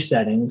Siri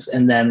settings,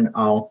 and then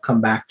I'll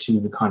come back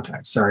to the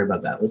contacts. Sorry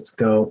about that. Let's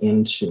go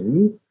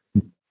into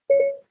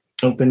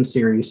open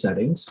Siri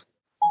settings.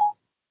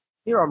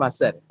 Here are my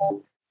settings.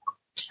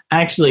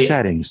 Actually,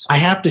 Settings. I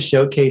have to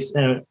showcase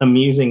an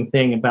amusing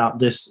thing about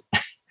this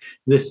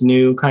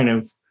new kind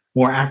of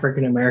more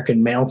African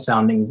American male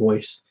sounding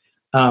voice.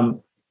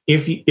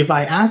 If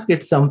I ask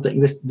it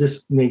something,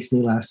 this makes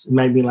me laugh. It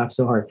made me laugh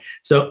so hard.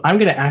 So I'm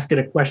going to ask it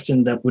a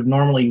question that would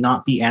normally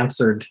not be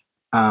answered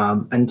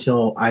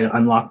until I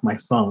unlock my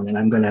phone, and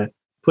I'm going to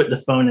put the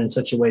phone in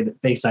such a way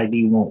that Face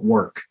ID won't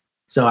work.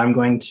 So I'm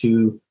going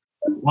to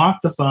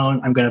lock the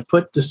phone. I'm going to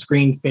put the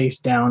screen face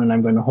down, and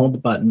I'm going to hold the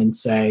button and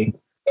say,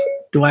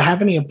 "Do I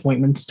have any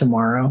appointments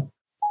tomorrow?"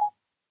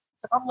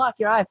 So unlock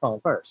your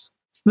iPhone first.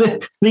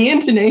 The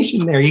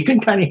intonation there, you can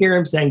kind of hear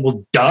him saying,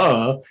 "Well,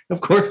 duh,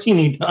 of course you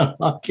need to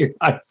unlock your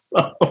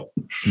iPhone."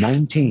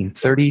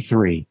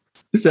 1933.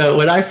 So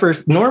when I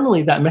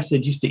normally that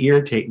message used to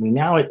irritate me.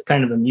 Now it's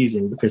kind of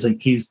amusing because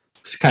he's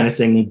kind of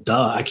saying,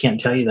 "Duh, I can't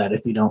tell you that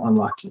if you don't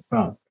unlock your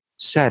phone."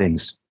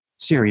 Settings.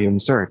 Siri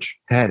and search.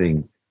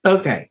 Heading.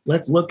 Okay,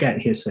 let's look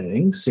at his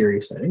settings,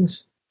 Siri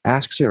settings.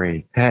 Ask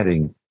Siri.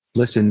 Heading.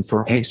 Listen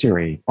for Hey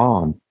Siri.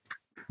 On.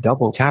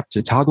 Double tap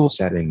to toggle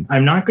setting.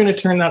 I'm not going to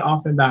turn that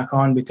off and back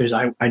on because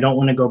I don't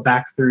want to go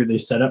back through the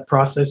setup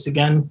process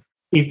again.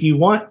 If you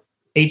want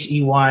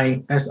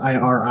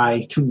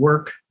HEYSIRI to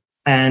work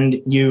and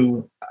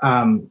you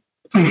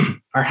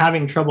are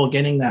having trouble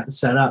getting that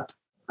set up,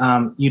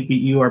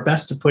 you are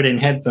best to put in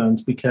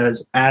headphones,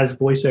 because as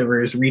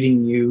VoiceOver is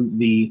reading you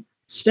the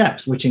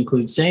steps, which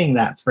includes saying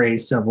that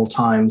phrase several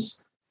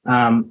times,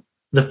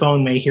 the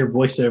phone may hear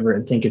VoiceOver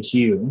and think it's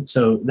you.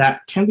 So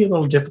that can be a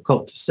little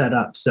difficult to set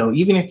up. So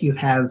even if you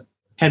have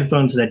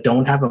headphones that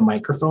don't have a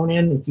microphone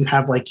in, if you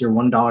have like your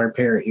 $1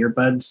 pair of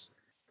earbuds,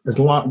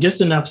 just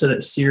enough so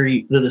that so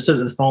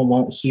that the phone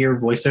won't hear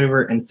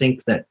VoiceOver and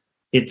think that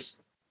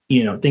it's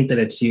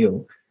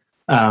you.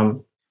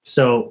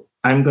 So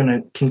I'm going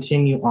to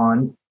continue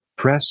on.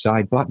 Press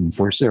side button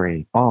for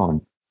Siri.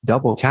 On.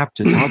 Double tap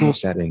to toggle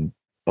setting.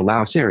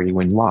 Allow Siri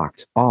when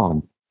locked.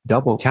 On.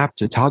 Double tap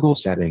to toggle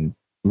setting.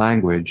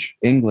 Language,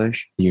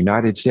 English,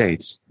 United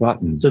States,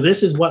 button. So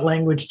this is what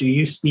language do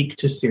you speak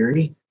to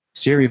Siri?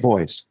 Siri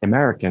voice,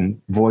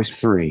 American, voice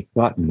 3,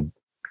 button.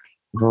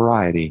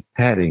 Variety,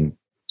 heading.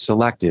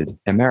 Selected,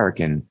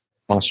 American,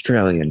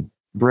 Australian,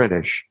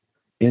 British,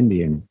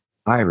 Indian,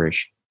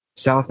 Irish,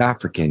 South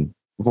African,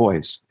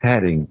 voice,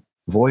 heading.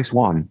 Voice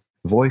 1,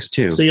 voice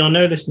 2. So you'll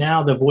notice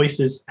now the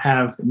voices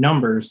have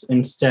numbers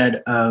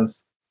instead of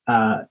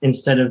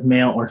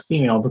male or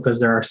female, because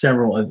there are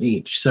several of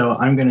each. So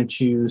I'm going to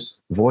choose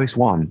voice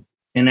 1.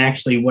 And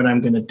actually what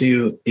I'm going to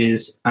do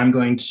is I'm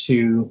going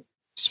to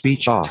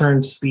speech off.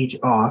 Turn speech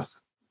off.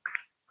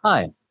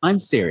 Hi, I'm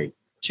Siri.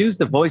 Choose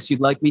the voice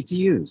you'd like me to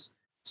use.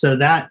 So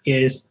that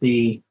is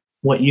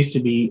what used to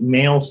be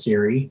male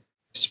Siri.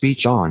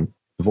 Speech on.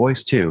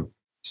 Voice 2.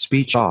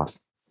 Speech off.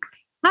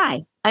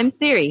 Hi, I'm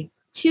Siri.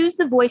 Choose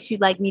the voice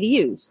you'd like me to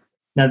use.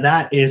 Now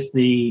that is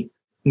the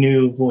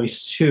new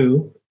voice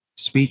 2.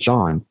 Speech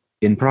on.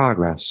 In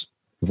progress.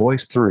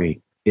 Voice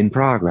 3. In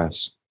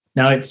progress.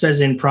 Now it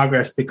says in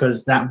progress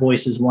because that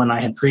voice is one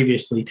I had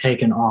previously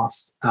taken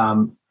off.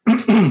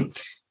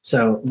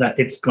 So that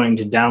it's going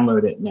to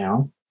download it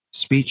now.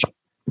 Speech.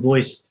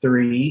 Voice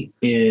 3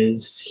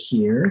 is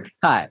here.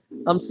 Hi,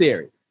 I'm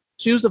Siri.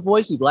 Choose the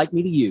voice you'd like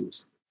me to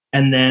use.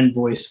 And then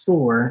voice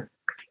 4.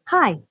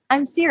 Hi,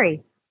 I'm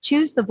Siri.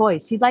 Choose the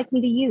voice you'd like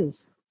me to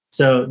use.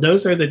 So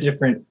those are the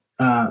different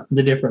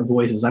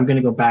voices. I'm going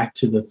to go back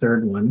to the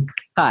third one.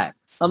 Hi,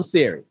 I'm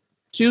Siri.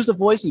 Choose the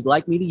voice you'd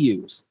like me to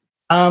use.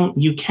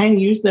 You can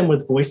use them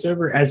with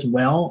VoiceOver as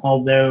well,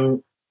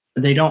 although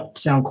they don't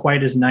sound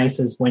quite as nice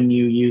as when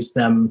you use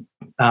them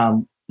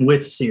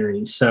with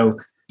Siri. So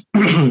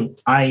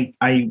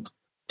I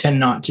tend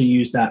not to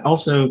use that.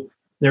 Also,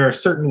 there are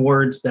certain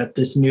words that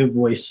this new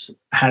voice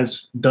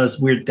does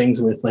weird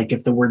things with. Like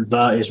if the word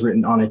 "the" is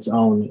written on its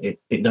own,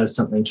 it does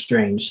something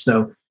strange.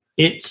 So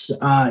it's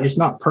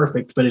not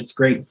perfect, but it's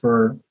great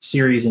for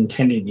Siri's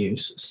intended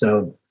use.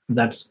 So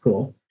that's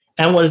cool.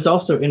 And what is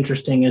also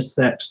interesting is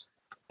that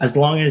as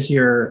long as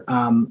your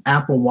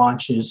Apple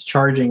Watch is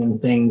charging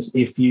and things,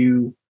 if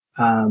you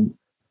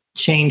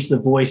change the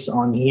voice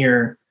on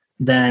here,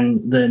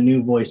 then the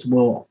new voice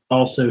will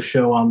also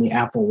show on the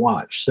Apple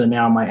Watch. So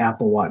now my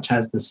Apple Watch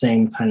has the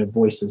same kind of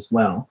voice as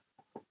well.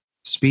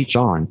 Speech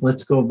on.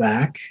 Let's go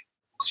back.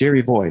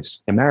 Siri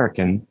voice,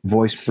 American,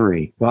 voice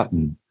 3,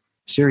 button.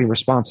 Siri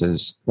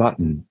responses,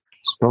 button.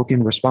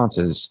 Spoken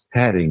responses,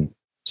 heading.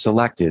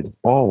 Selected,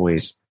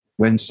 always,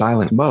 when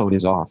silent mode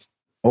is off.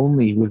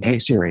 Only with Hey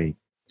Siri.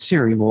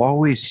 Siri will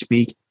always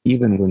speak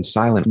even when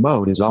silent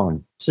mode is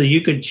on. So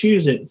you could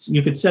choose it.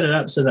 You could set it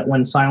up so that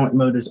when silent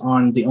mode is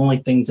on, the only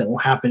things that will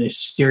happen is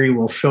Siri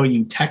will show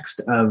you text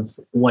of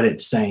what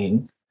it's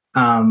saying.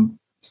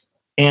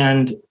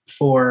 And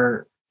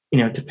for,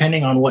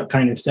 depending on what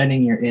kind of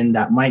setting you're in,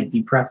 that might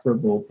be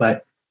preferable.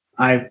 But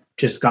I've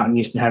just gotten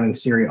used to having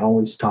Siri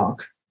always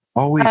talk.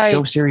 Always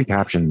show Siri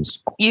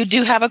captions. You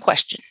do have a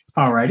question.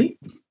 Alrighty.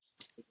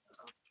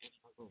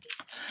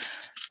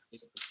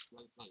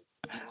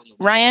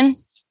 Ryan,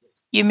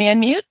 you may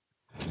unmute.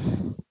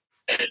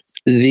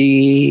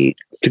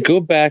 To go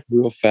back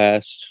real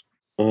fast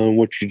on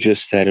what you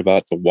just said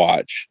about the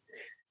watch,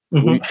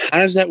 how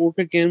does that work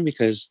again?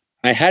 Because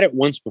I had it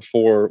once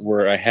before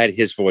where I had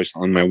his voice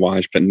on my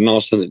watch, but then all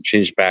of a sudden it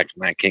changed back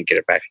and I can't get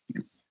it back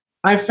again.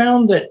 I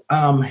found that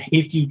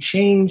if you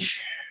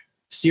change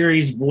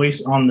Siri's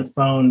voice on the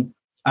phone,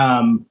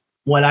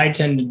 what I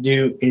tend to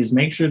do is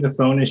make sure the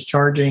phone is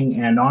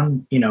charging and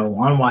on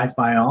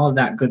Wi-Fi, all of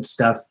that good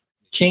stuff.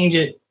 Change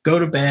it, go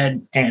to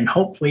bed, and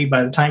hopefully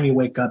by the time you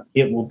wake up,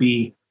 it will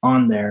be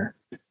on there.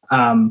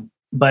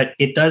 But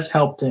it does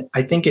help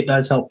I think it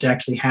does help to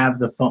actually have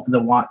the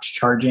watch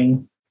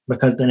charging,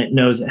 because then it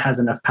knows it has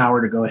enough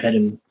power to go ahead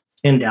and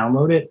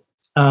download it.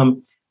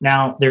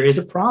 Now, there is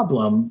a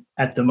problem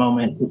at the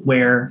moment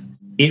where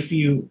if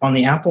you, on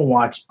the Apple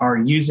Watch, are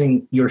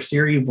using your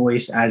Siri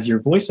voice as your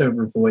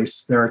voiceover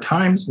voice, there are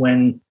times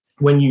when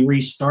you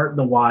restart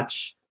the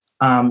watch,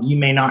 you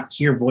may not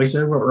hear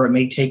voiceover, or it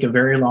may take a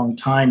very long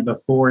time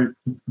before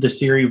the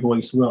Siri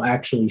voice will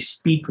actually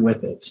speak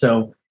with it.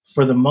 So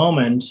for the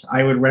moment,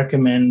 I would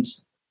recommend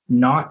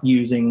not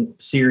using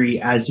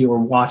Siri as your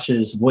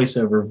watch's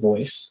voiceover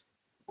voice,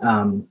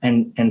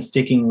 and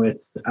sticking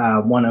with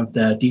one of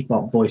the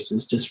default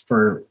voices just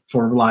for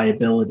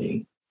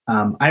reliability.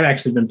 I've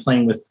actually been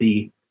playing with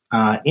the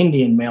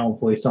Indian male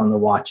voice on the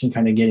watch and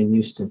kind of getting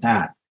used to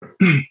that.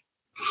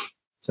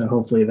 So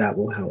hopefully that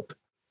will help.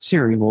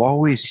 Siri will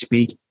always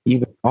speak,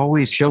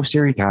 always show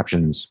Siri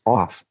captions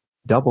off.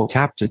 Double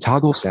tap to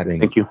toggle setting.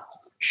 Thank you.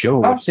 Show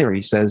what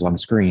Siri says on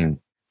screen.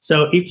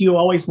 So if you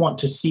always want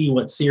to see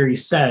what Siri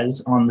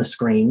says on the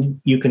screen,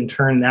 you can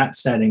turn that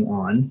setting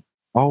on.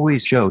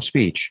 Always show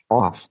speech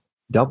off.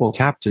 Double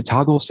tap to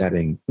toggle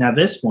setting. Now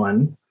this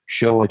one.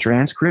 Show a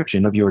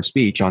transcription of your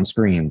speech on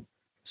screen.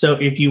 So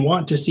if you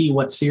want to see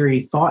what Siri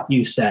thought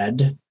you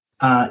said,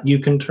 you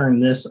can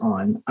turn this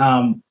on.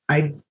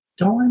 I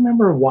don't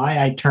remember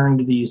why I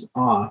turned these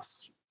off.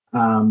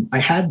 I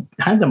had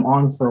them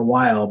on for a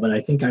while, but I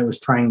think I was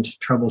trying to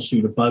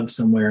troubleshoot a bug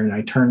somewhere and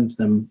I turned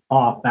them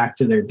off back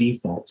to their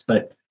defaults.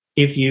 But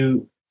if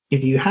you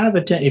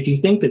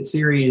think that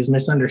Siri is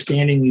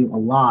misunderstanding you a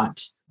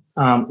lot,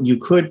 you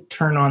could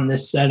turn on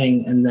this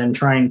setting and then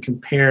try and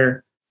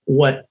compare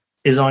what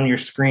is on your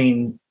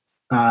screen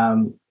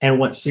and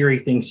what Siri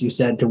thinks you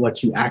said to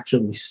what you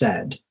actually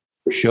said.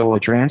 Show a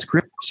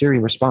transcript Siri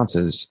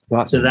responses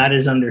button. So that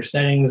is under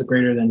settings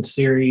greater than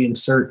Siri and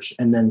search,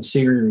 and then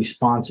Siri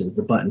responses,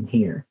 the button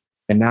here.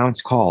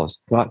 Announce calls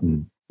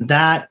button.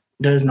 That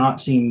does not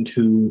seem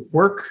to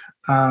work.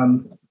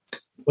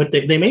 What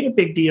they made a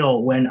big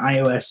deal when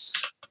iOS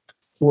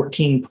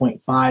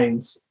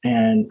 14.5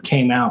 and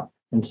came out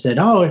and said,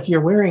 oh, if you're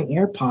wearing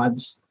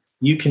AirPods,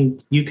 you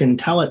can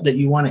tell it that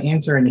you want to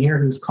answer and hear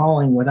who's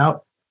calling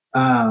without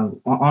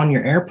on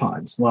your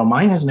AirPods. Well,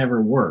 mine has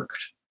never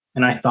worked.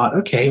 And I thought,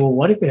 okay, well,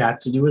 what if it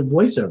has to do with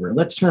voiceover?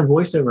 Let's turn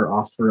voiceover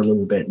off for a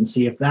little bit and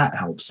see if that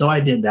helps. So I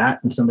did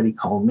that, and somebody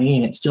called me,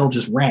 and it still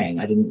just rang.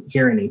 I didn't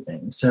hear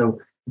anything.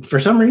 So for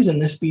some reason,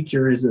 this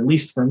feature is, at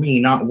least for me,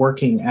 not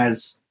working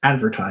as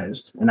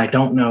advertised. And I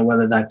don't know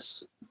whether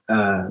that's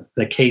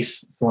the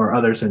case for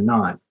others or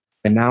not.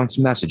 Announce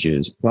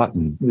messages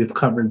button. We've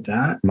covered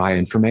that. My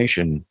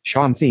information,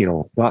 Sean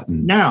Thiel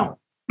button. Now,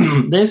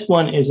 this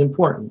one is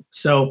important.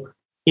 So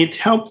it's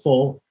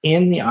helpful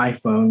in the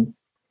iPhone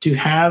to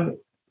have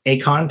a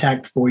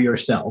contact for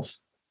yourself.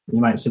 You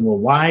might say, well,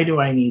 why do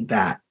I need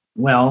that?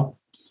 Well,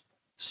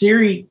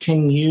 Siri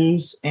can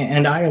use,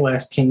 and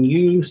iOS can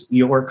use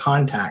your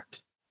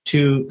contact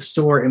to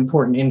store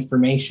important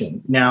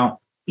information. Now,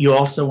 you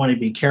also want to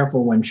be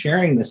careful when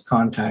sharing this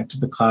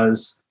contact,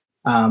 because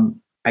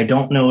I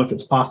don't know if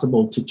it's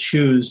possible to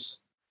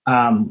choose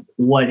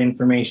what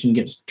information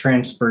gets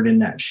transferred in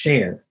that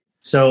share.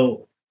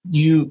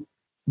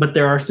 But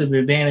there are some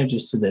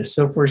advantages to this.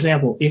 So, for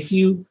example, if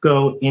you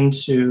go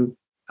into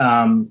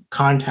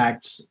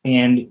contacts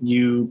and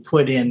you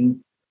put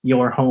in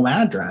your home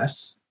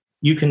address,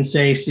 you can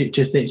say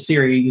to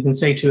Siri, you can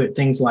say to it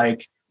things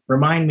like,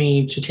 remind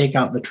me to take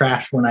out the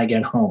trash when I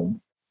get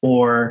home,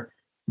 or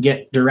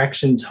get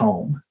directions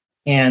home.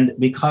 And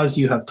because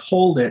you have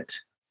told it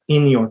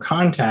in your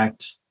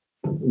contact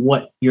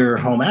what your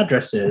home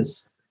address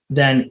is,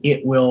 then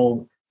it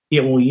will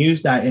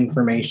use that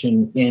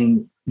information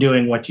in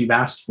doing what you've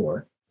asked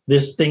for.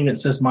 This thing that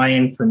says my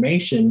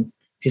information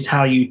is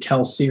how you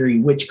tell Siri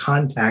which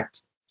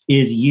contact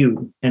is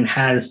you and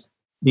has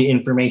the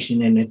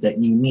information in it that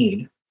you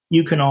need.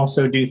 You can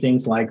also do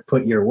things like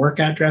put your work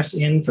address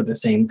in for the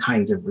same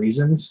kinds of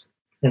reasons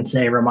and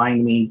say,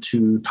 remind me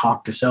to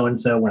talk to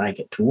so-and-so when I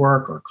get to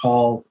work, or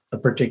call a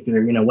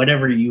particular,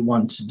 whatever you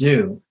want to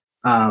do.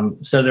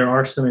 So there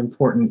are some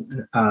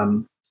important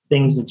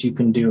things that you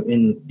can do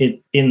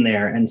in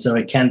there. And so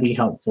it can be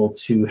helpful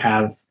to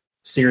have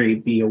Siri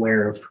be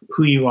aware of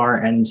who you are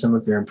and some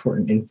of your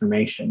important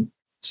information.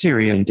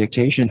 Siri and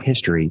dictation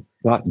history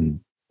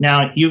button.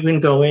 Now you can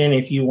go in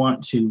if you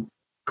want to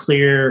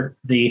clear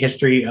the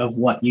history of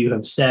what you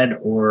have said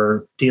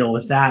or deal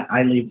with that.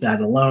 I leave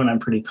that alone. I'm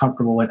pretty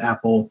comfortable with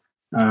Apple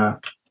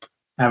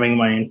having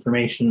my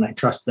information. I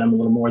trust them a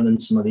little more than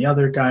some of the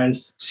other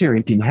guys.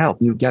 Siri can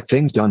help you get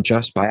things done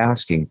just by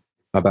asking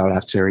about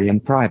Ask Siri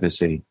and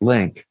privacy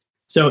link.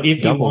 So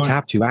if you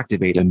tap to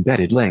activate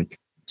embedded link.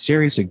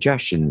 Siri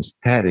suggestions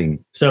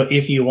heading. So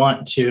if you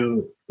want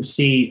to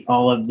see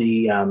all of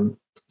the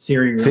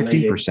Siri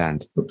related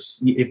 50%.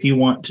 If you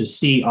want to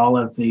see all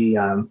of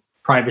the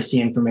privacy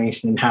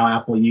information and how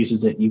Apple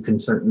uses it, you can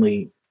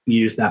certainly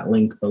use that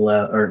link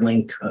below or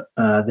link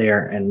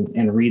there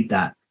and read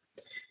that.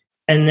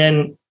 And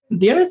then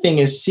the other thing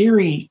is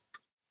Siri.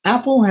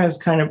 Apple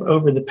has kind of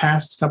over the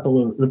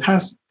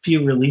past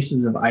few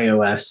releases of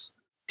iOS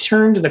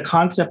turned the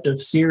concept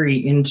of Siri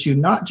into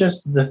not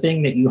just the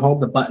thing that you hold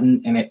the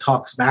button and it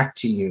talks back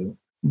to you,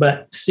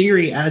 but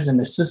Siri as an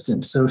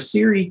assistant. So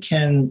Siri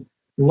can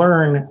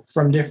learn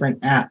from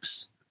different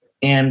apps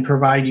and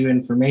provide you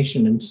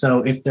information. And so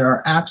if there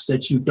are apps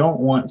that you don't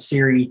want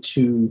Siri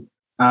to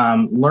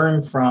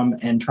learn from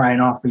and try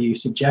and offer you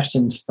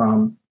suggestions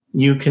from,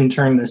 you can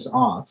turn this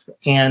off.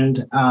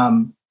 And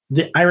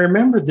I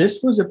remember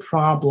this was a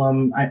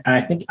problem. I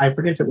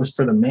forget if it was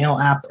for the Mail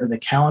app or the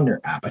Calendar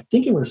app. I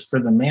think it was for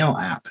the Mail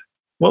app.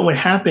 What would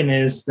happen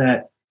is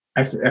that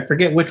I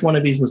forget which one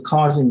of these was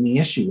causing the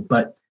issue,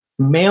 but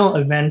Mail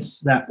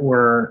events that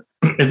were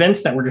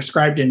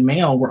described in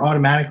Mail were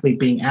automatically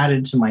being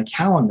added to my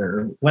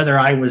calendar, whether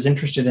I was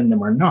interested in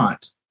them or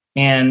not.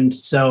 And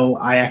so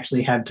I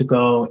actually had to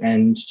go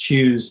and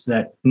choose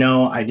that,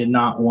 no, I did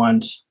not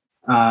want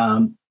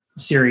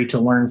Siri to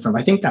learn from.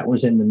 I think that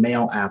was in the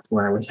Mail app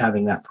where I was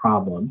having that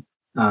problem.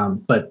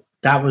 But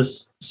that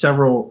was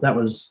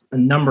a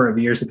number of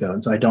years ago.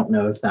 And so I don't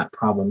know if that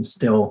problem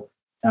still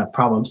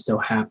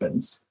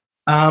happens.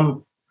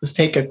 Let's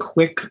take a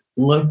quick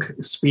look.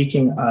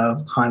 Speaking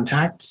of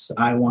contacts,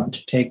 I want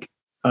to take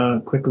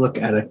a quick look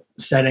at a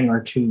setting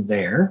or two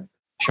there.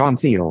 Sean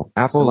Thiel,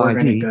 Apple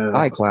ID,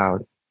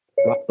 iCloud.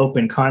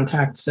 Open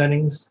contact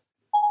settings.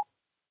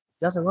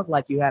 Doesn't look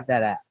like you have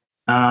that app.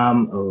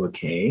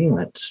 Okay,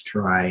 let's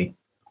try.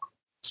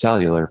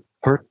 Cellular,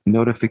 hurt,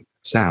 notific,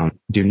 sound,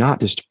 do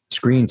not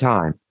screen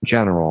time,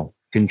 general,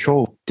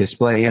 control,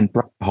 display and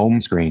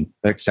home screen,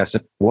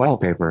 accessible,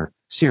 wallpaper,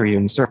 Siri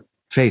insert,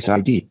 Face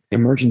ID,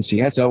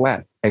 emergency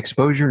SOS,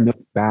 exposure,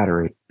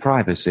 battery,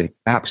 privacy,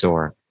 App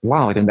Store,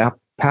 wallet and app,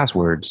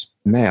 passwords,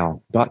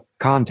 mail,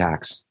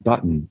 contacts,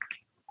 button.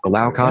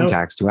 Allow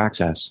contacts to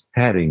access,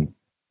 heading,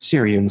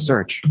 Siri and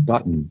search,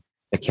 button.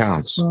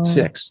 Accounts,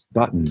 6,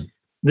 button.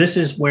 This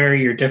is where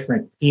your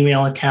different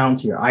email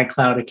accounts, your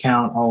iCloud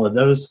account, all of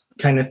those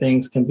kind of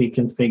things can be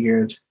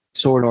configured.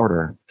 Sort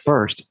order,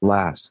 first,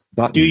 last,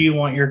 button. Do you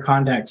want your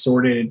contacts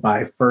sorted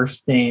by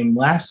first name,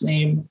 last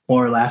name,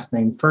 or last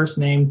name, first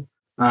name?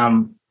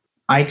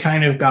 I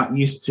kind of got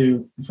used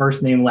to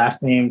first name,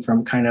 last name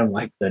from kind of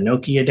like the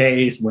Nokia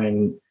days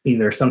when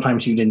either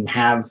sometimes you didn't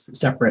have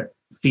separate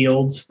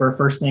fields for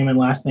first name and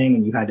last name,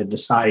 and you had to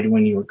decide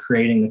when you were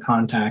creating the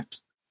contact.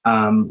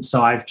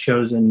 So I've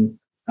chosen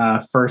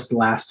first,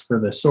 last for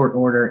the sort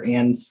order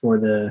and for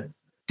the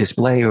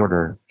display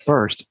order,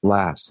 first,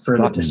 last for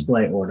button. The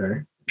display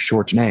order.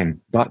 Short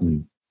name,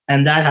 button.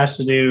 And that has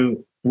to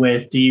do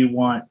with, do you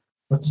want,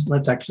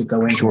 let's actually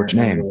go in short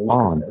name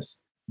on.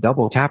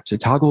 Double tap to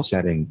toggle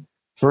setting.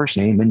 First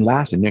name and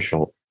last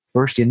initial.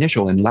 First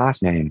initial and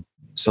last name.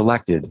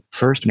 Selected.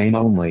 First name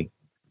only.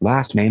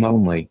 Last name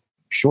only.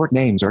 Short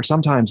names are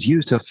sometimes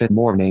used to fit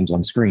more names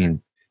on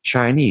screen.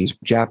 Chinese,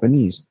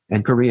 Japanese,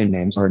 and Korean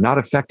names are not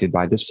affected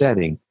by this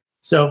setting.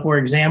 So, for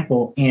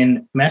example,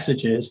 in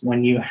messages,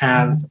 when you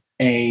have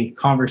a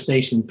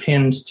conversation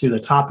pinned to the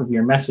top of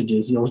your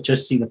messages, you'll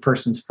just see the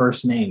person's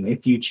first name.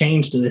 If you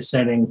change this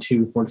setting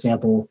to, for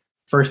example,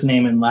 first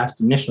name and last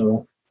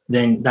initial,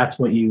 then that's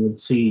what you would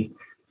see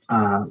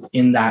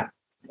in that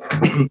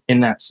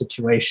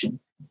situation.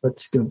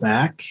 Let's go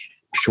back.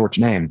 Short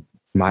name,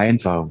 my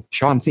info,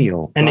 Sean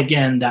Thiel. And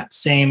again, that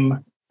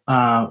same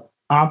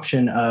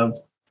option of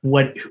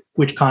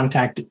which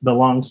contact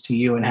belongs to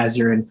you and has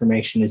your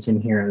information is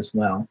in here as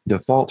well.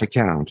 Default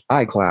account,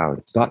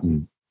 iCloud,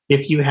 button.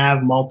 If you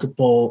have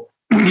multiple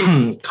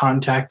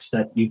contacts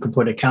that you can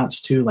put accounts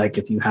to, like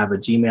if you have a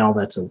Gmail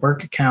that's a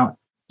work account,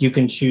 you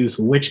can choose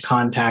which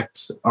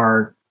contacts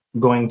are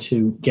going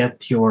to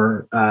get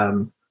your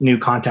new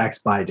contacts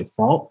by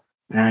default.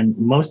 And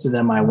most of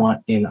them I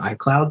want in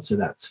iCloud, so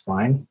that's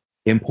fine.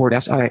 Import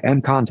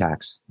SIM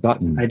contacts,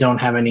 button. I don't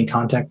have any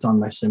contacts on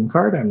my SIM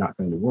card. I'm not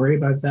going to worry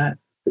about that.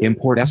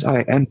 Import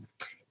SIM.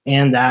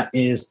 And that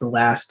is the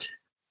last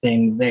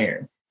thing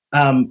there.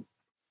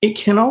 It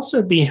can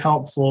also be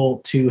helpful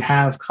to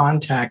have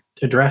contact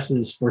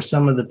addresses for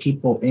some of the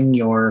people in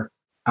your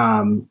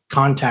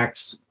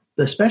contacts,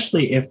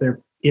 especially if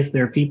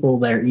they're people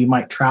that you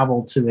might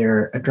travel to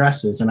their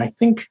addresses. And I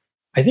think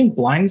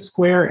Blind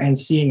Square and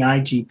Seeing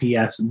Eye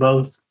GPS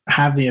both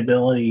have the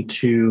ability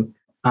to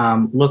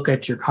look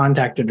at your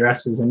contact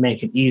addresses and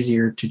make it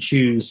easier to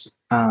choose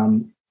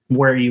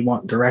where you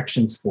want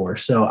directions for.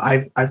 So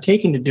I've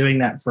taken to doing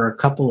that for a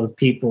couple of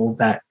people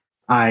that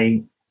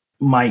I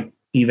might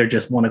either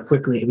just want to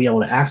quickly be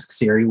able to ask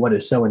Siri, what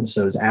is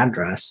so-and-so's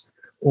address?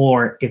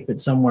 Or if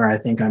it's somewhere I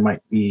think I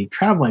might be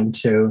traveling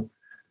to,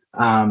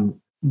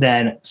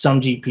 then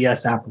some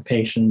GPS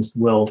applications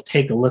will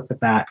take a look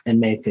at that and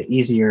make it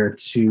easier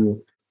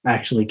to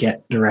actually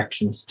get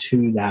directions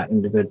to that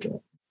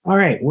individual. All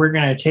right, we're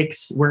gonna take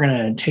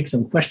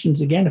some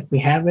questions again if we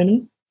have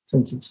any,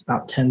 since it's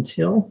about 10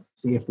 till.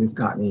 See if we've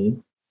got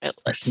any.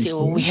 Let's see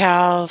what we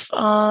have.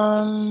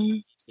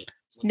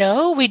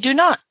 No, we do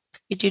not.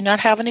 We do not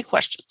have any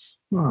questions.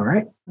 All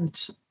right.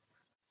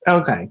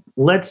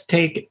 Let's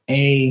take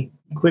a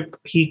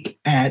quick peek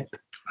at.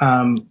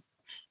 I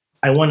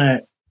want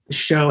to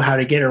show how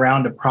to get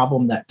around a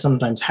problem that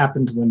sometimes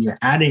happens when you're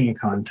adding a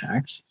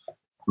contact.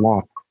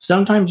 Wow.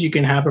 Sometimes you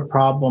can have a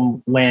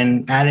problem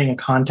when adding a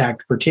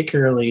contact,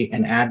 particularly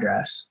an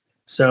address.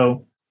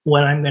 So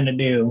what I'm going to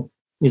do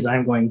is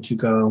I'm going to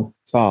go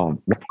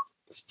phone,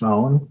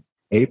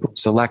 April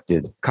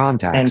selected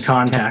contacts and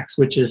contacts,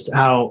 which is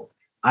how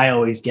I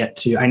always get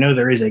to. I know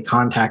there is a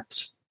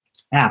contacts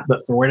app,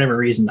 but for whatever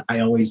reason, I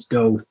always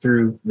go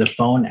through the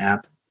phone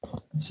app.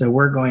 So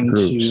we're going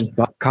Groups,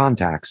 to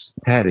contacts,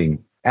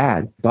 heading,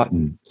 add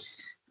button.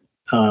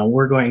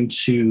 We're going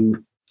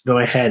to go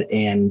ahead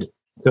and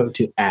go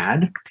to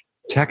add.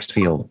 Text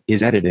field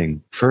is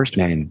editing. First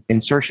name,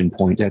 insertion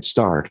point at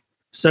start.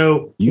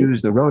 So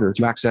use the rotor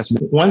to access.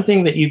 One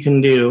thing that you can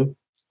do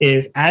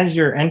is as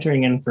you're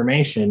entering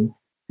information,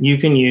 you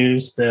can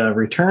use the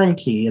return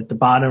key at the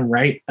bottom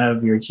right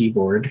of your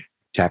keyboard.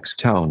 Text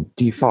tone,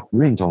 default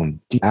ringtone,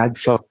 add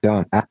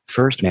photo, add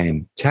first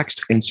name,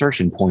 text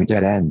insertion point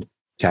at end.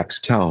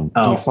 Text tone,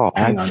 default,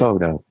 add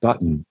photo,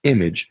 button,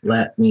 image.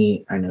 I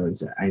think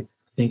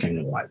I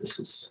know why this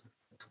is.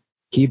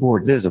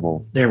 Keyboard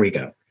visible. There we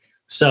go.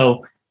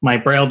 So my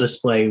Braille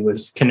display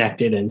was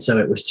connected, and so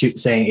it was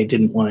saying it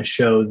didn't want to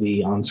show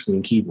the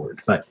on-screen keyboard.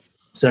 But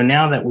so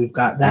now that we've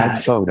got that.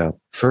 Add photo,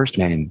 first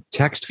name,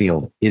 text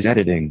field is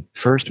editing,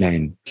 first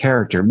name,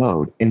 character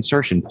mode,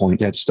 insertion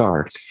point at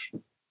start.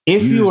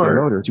 If use you the are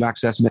rotor to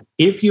access.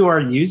 If you are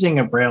using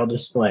a Braille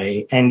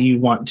display and you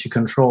want to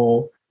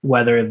control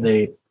whether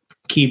the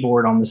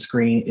keyboard on the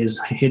screen is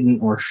hidden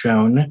or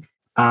shown,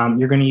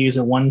 you're going to use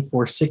a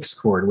 146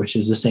 chord, which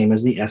is the same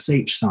as the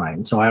SH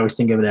sign. So I always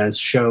think of it as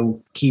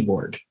show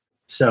keyboard.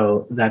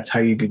 So that's how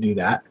you could do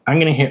that. I'm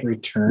going to hit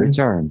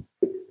return.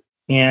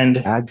 And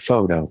add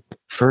photo,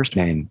 first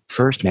name,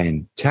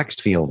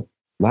 text field,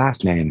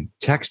 last name,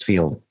 text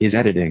field is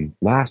editing,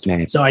 last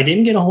name. So I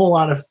didn't get a whole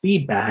lot of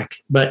feedback,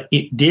 but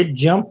it did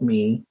jump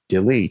me.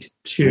 Delete,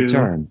 to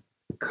return.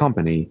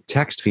 Company,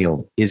 text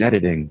field is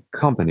editing,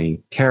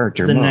 company,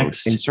 character mode,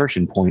 next,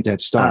 insertion point at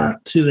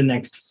start. To the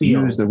next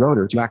field. Use the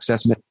rotor to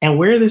access. And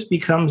where this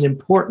becomes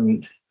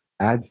important.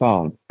 Add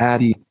phone,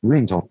 add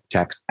ringtone,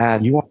 text,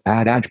 add URL,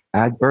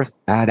 add birth,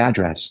 add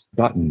address,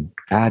 button,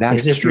 add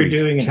as if street,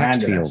 you're doing an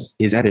text address. Field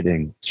is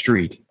editing,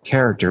 street,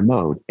 character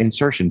mode,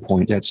 insertion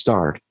point at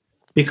start.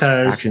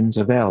 Because actions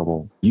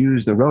available.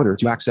 Use the rotor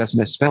to access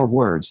misspelled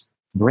words.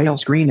 Braille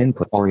screen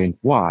input orient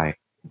Y.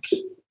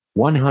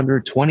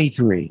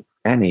 123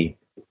 any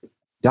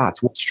dot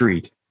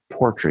street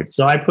portrait.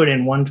 So I put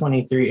in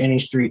 123 any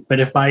street, but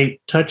if I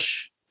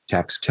touch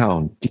text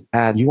tone,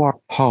 add URL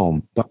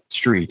home,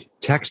 street,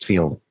 text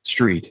field,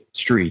 street,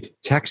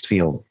 text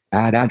field,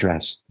 add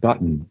address,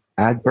 button,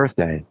 add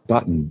birthday,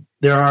 button.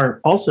 There are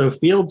also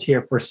fields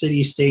here for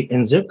city, state,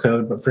 and zip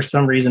code, but for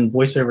some reason,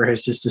 VoiceOver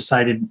has just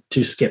decided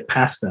to skip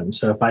past them.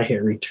 So if I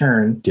hit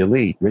return.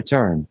 Delete,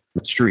 return,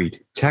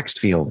 street, text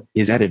field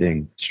is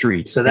editing,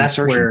 street. So that's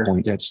where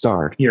point at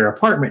start. Your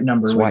apartment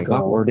number Swipe would go.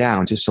 Up or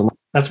down to select.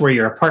 That's where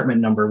your apartment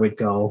number would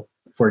go,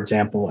 for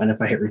example. And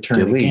if I hit return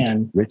Delete,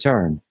 again.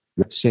 Return.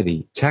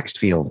 City, text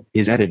field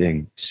is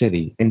editing,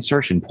 city,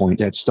 insertion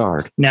point at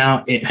start.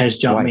 Now it has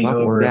jumped me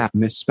over. Or down,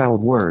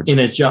 misspelled words. It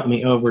has jumped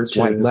me over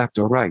Swipe to left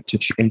or right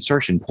to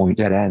insertion point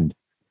at end.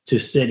 To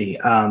city.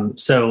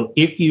 So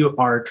if you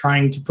are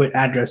trying to put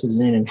addresses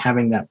in and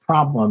having that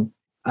problem,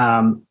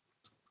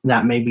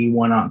 that may be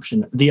one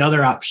option. The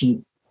other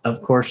option,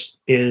 of course,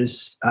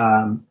 is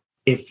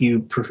if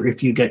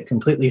you get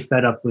completely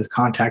fed up with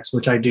contacts,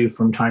 which I do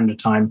from time to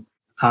time.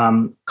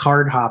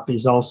 Card Hop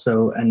is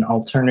also an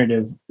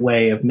alternative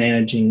way of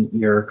managing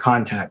your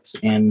contacts,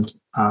 and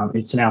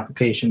it's an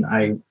application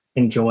I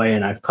enjoy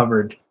and I've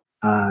covered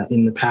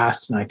in the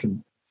past, and I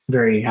could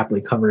very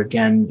happily cover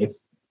again if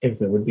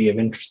it would be of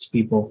interest to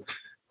people.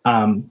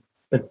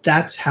 But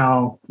that's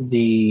how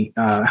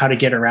to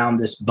get around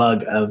this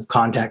bug of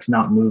contacts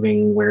not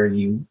moving where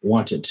you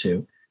want it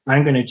to.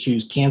 I'm going to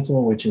choose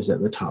cancel, which is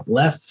at the top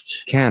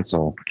left.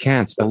 Cancel.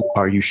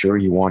 Are you sure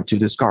you want to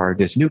discard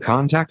this new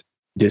contact?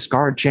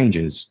 Discard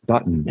changes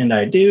button. And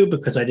I do,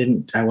 because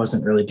I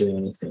wasn't really doing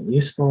anything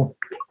useful.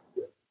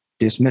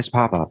 Dismiss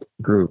pop-up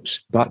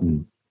groups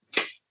button.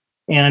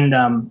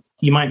 And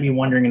you might be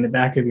wondering in the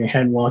back of your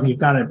head, well, if you've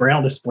got a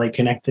Braille display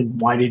connected,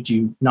 why did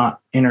you not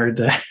enter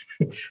the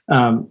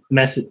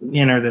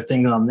enter the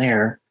things on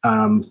there?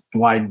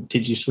 Why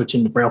did you switch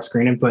into Braille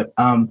screen input?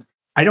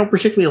 I don't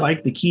particularly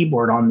like the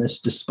keyboard on this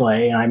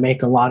display, and I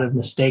make a lot of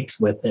mistakes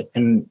with it.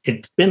 And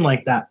it's been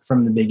like that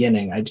from the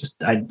beginning. I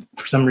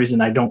for some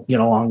reason, I don't get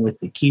along with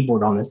the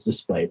keyboard on this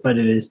display, but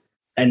it is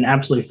an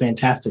absolutely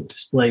fantastic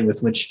display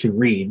with which to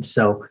read.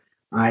 So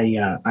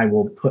I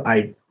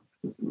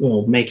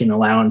will make an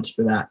allowance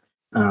for that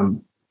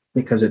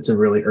because it's a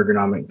really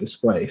ergonomic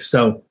display.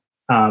 So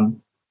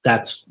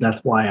that's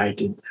why I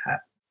did that.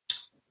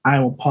 I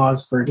will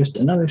pause for just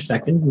another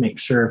second to make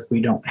sure if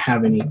we don't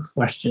have any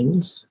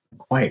questions.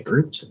 Quiet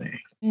group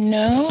today.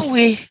 No,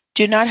 we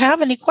do not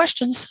have any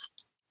questions.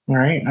 All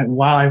right.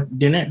 While I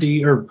didn't, do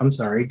you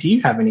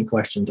have any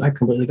questions? I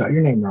completely got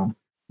your name wrong.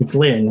 It's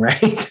Lynn,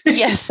 right?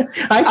 Yes.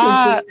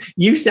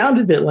 You sound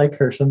a bit like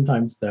her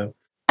sometimes, though.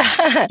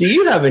 Do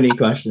you have any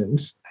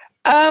questions?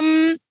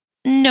 No,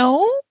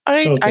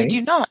 I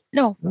do not.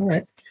 No. All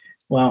right.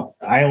 Well,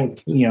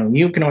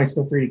 you can always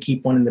feel free to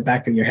keep one in the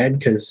back of your head,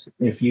 because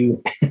if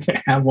you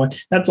have one,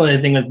 that's one of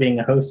the things with being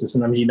a host is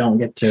sometimes you don't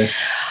get to.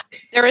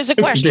 There is a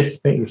question.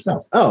 Participate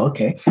yourself. Oh,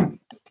 okay.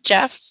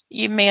 Jeff,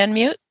 you may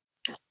unmute.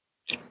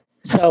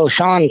 So,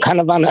 Sean, kind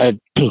of on a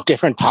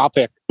different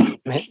topic.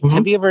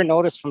 Have you ever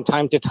noticed from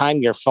time to time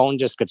your phone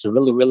just gets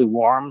really, really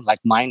warm, like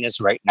mine is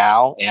right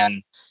now,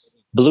 and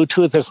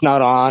Bluetooth is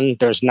not on?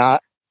 There's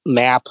not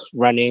map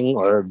running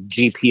or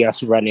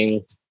GPS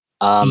running.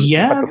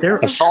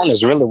 The phone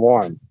is really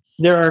warm.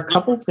 There are a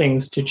couple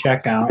things to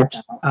check out.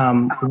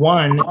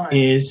 One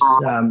is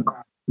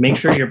make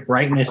sure your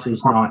brightness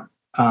is not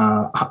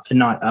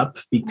up,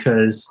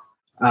 because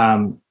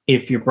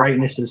if your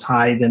brightness is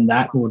high, then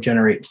that will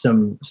generate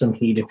some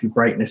heat. If your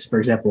brightness, for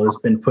example, has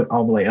been put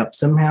all the way up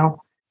somehow.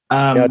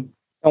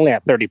 Only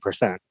at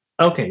 30%.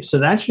 Okay, so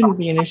that shouldn't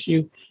be an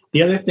issue.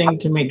 The other thing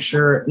to make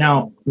sure,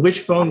 now,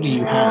 which phone do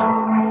you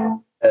have?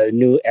 A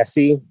new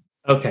SE.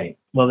 Okay,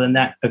 well then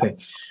okay.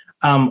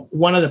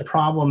 One of the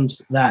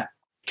problems that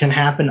can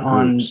happen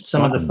on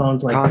some of the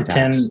phones, like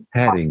contacts,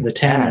 the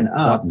 10 and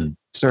up, button,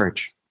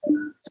 search,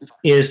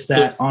 is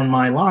that on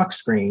my lock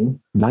screen,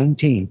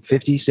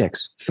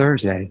 1956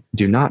 Thursday,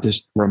 do not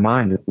just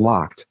remind it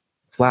locked.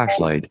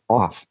 Flashlight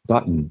off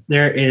button.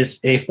 There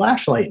is a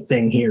flashlight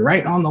thing here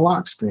right on the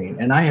lock screen,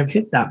 and I have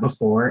hit that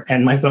before,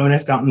 and my phone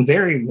has gotten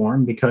very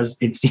warm because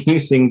it's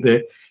using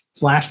the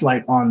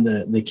flashlight on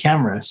the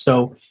camera.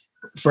 So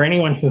for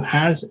anyone who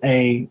has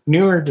a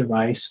newer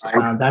device,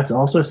 that's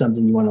also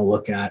something you want to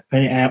look at,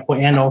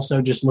 and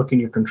also just look in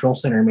your control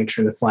center and make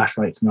sure the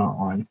flashlight's not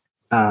on.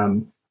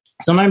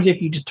 Sometimes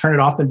if you just turn it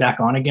off and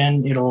back on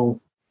again, it'll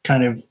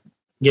kind of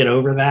get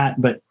over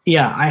that. But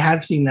yeah, I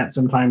have seen that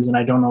sometimes, and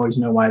I don't always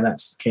know why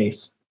that's the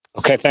case.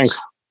 Okay,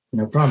 thanks.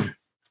 No problem.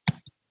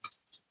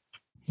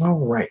 All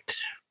right.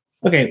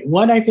 Okay,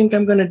 what I think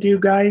I'm going to do,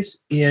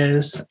 guys,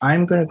 is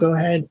I'm going to go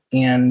ahead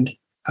and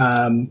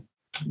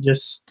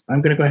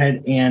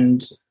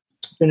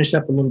finish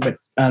up a little bit,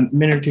 a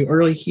minute or two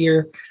early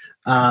here.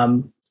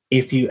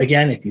 If you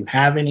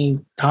have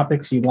any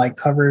topics you'd like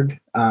covered,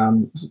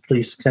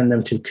 please send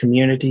them to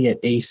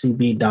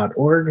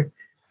community@acb.org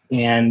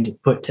and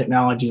put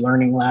Technology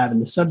Learning Lab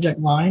in the subject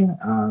line.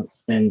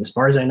 And as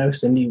far as I know,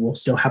 Cindy will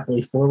still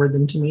happily forward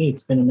them to me.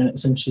 It's been a minute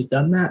since she's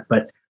done that,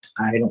 but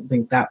I don't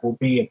think that will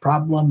be a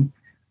problem.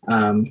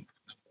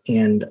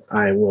 And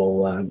I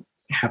will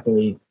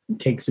happily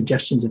take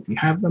suggestions if you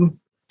have them.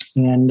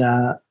 And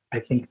I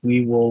think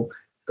we will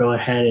go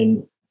ahead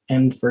and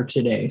end for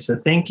today. So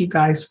thank you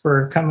guys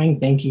for coming.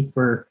 Thank you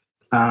for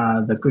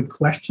the good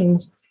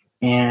questions.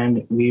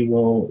 And we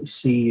will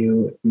see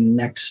you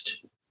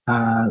next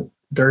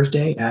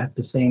Thursday at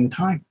the same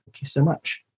time. Thank you so much.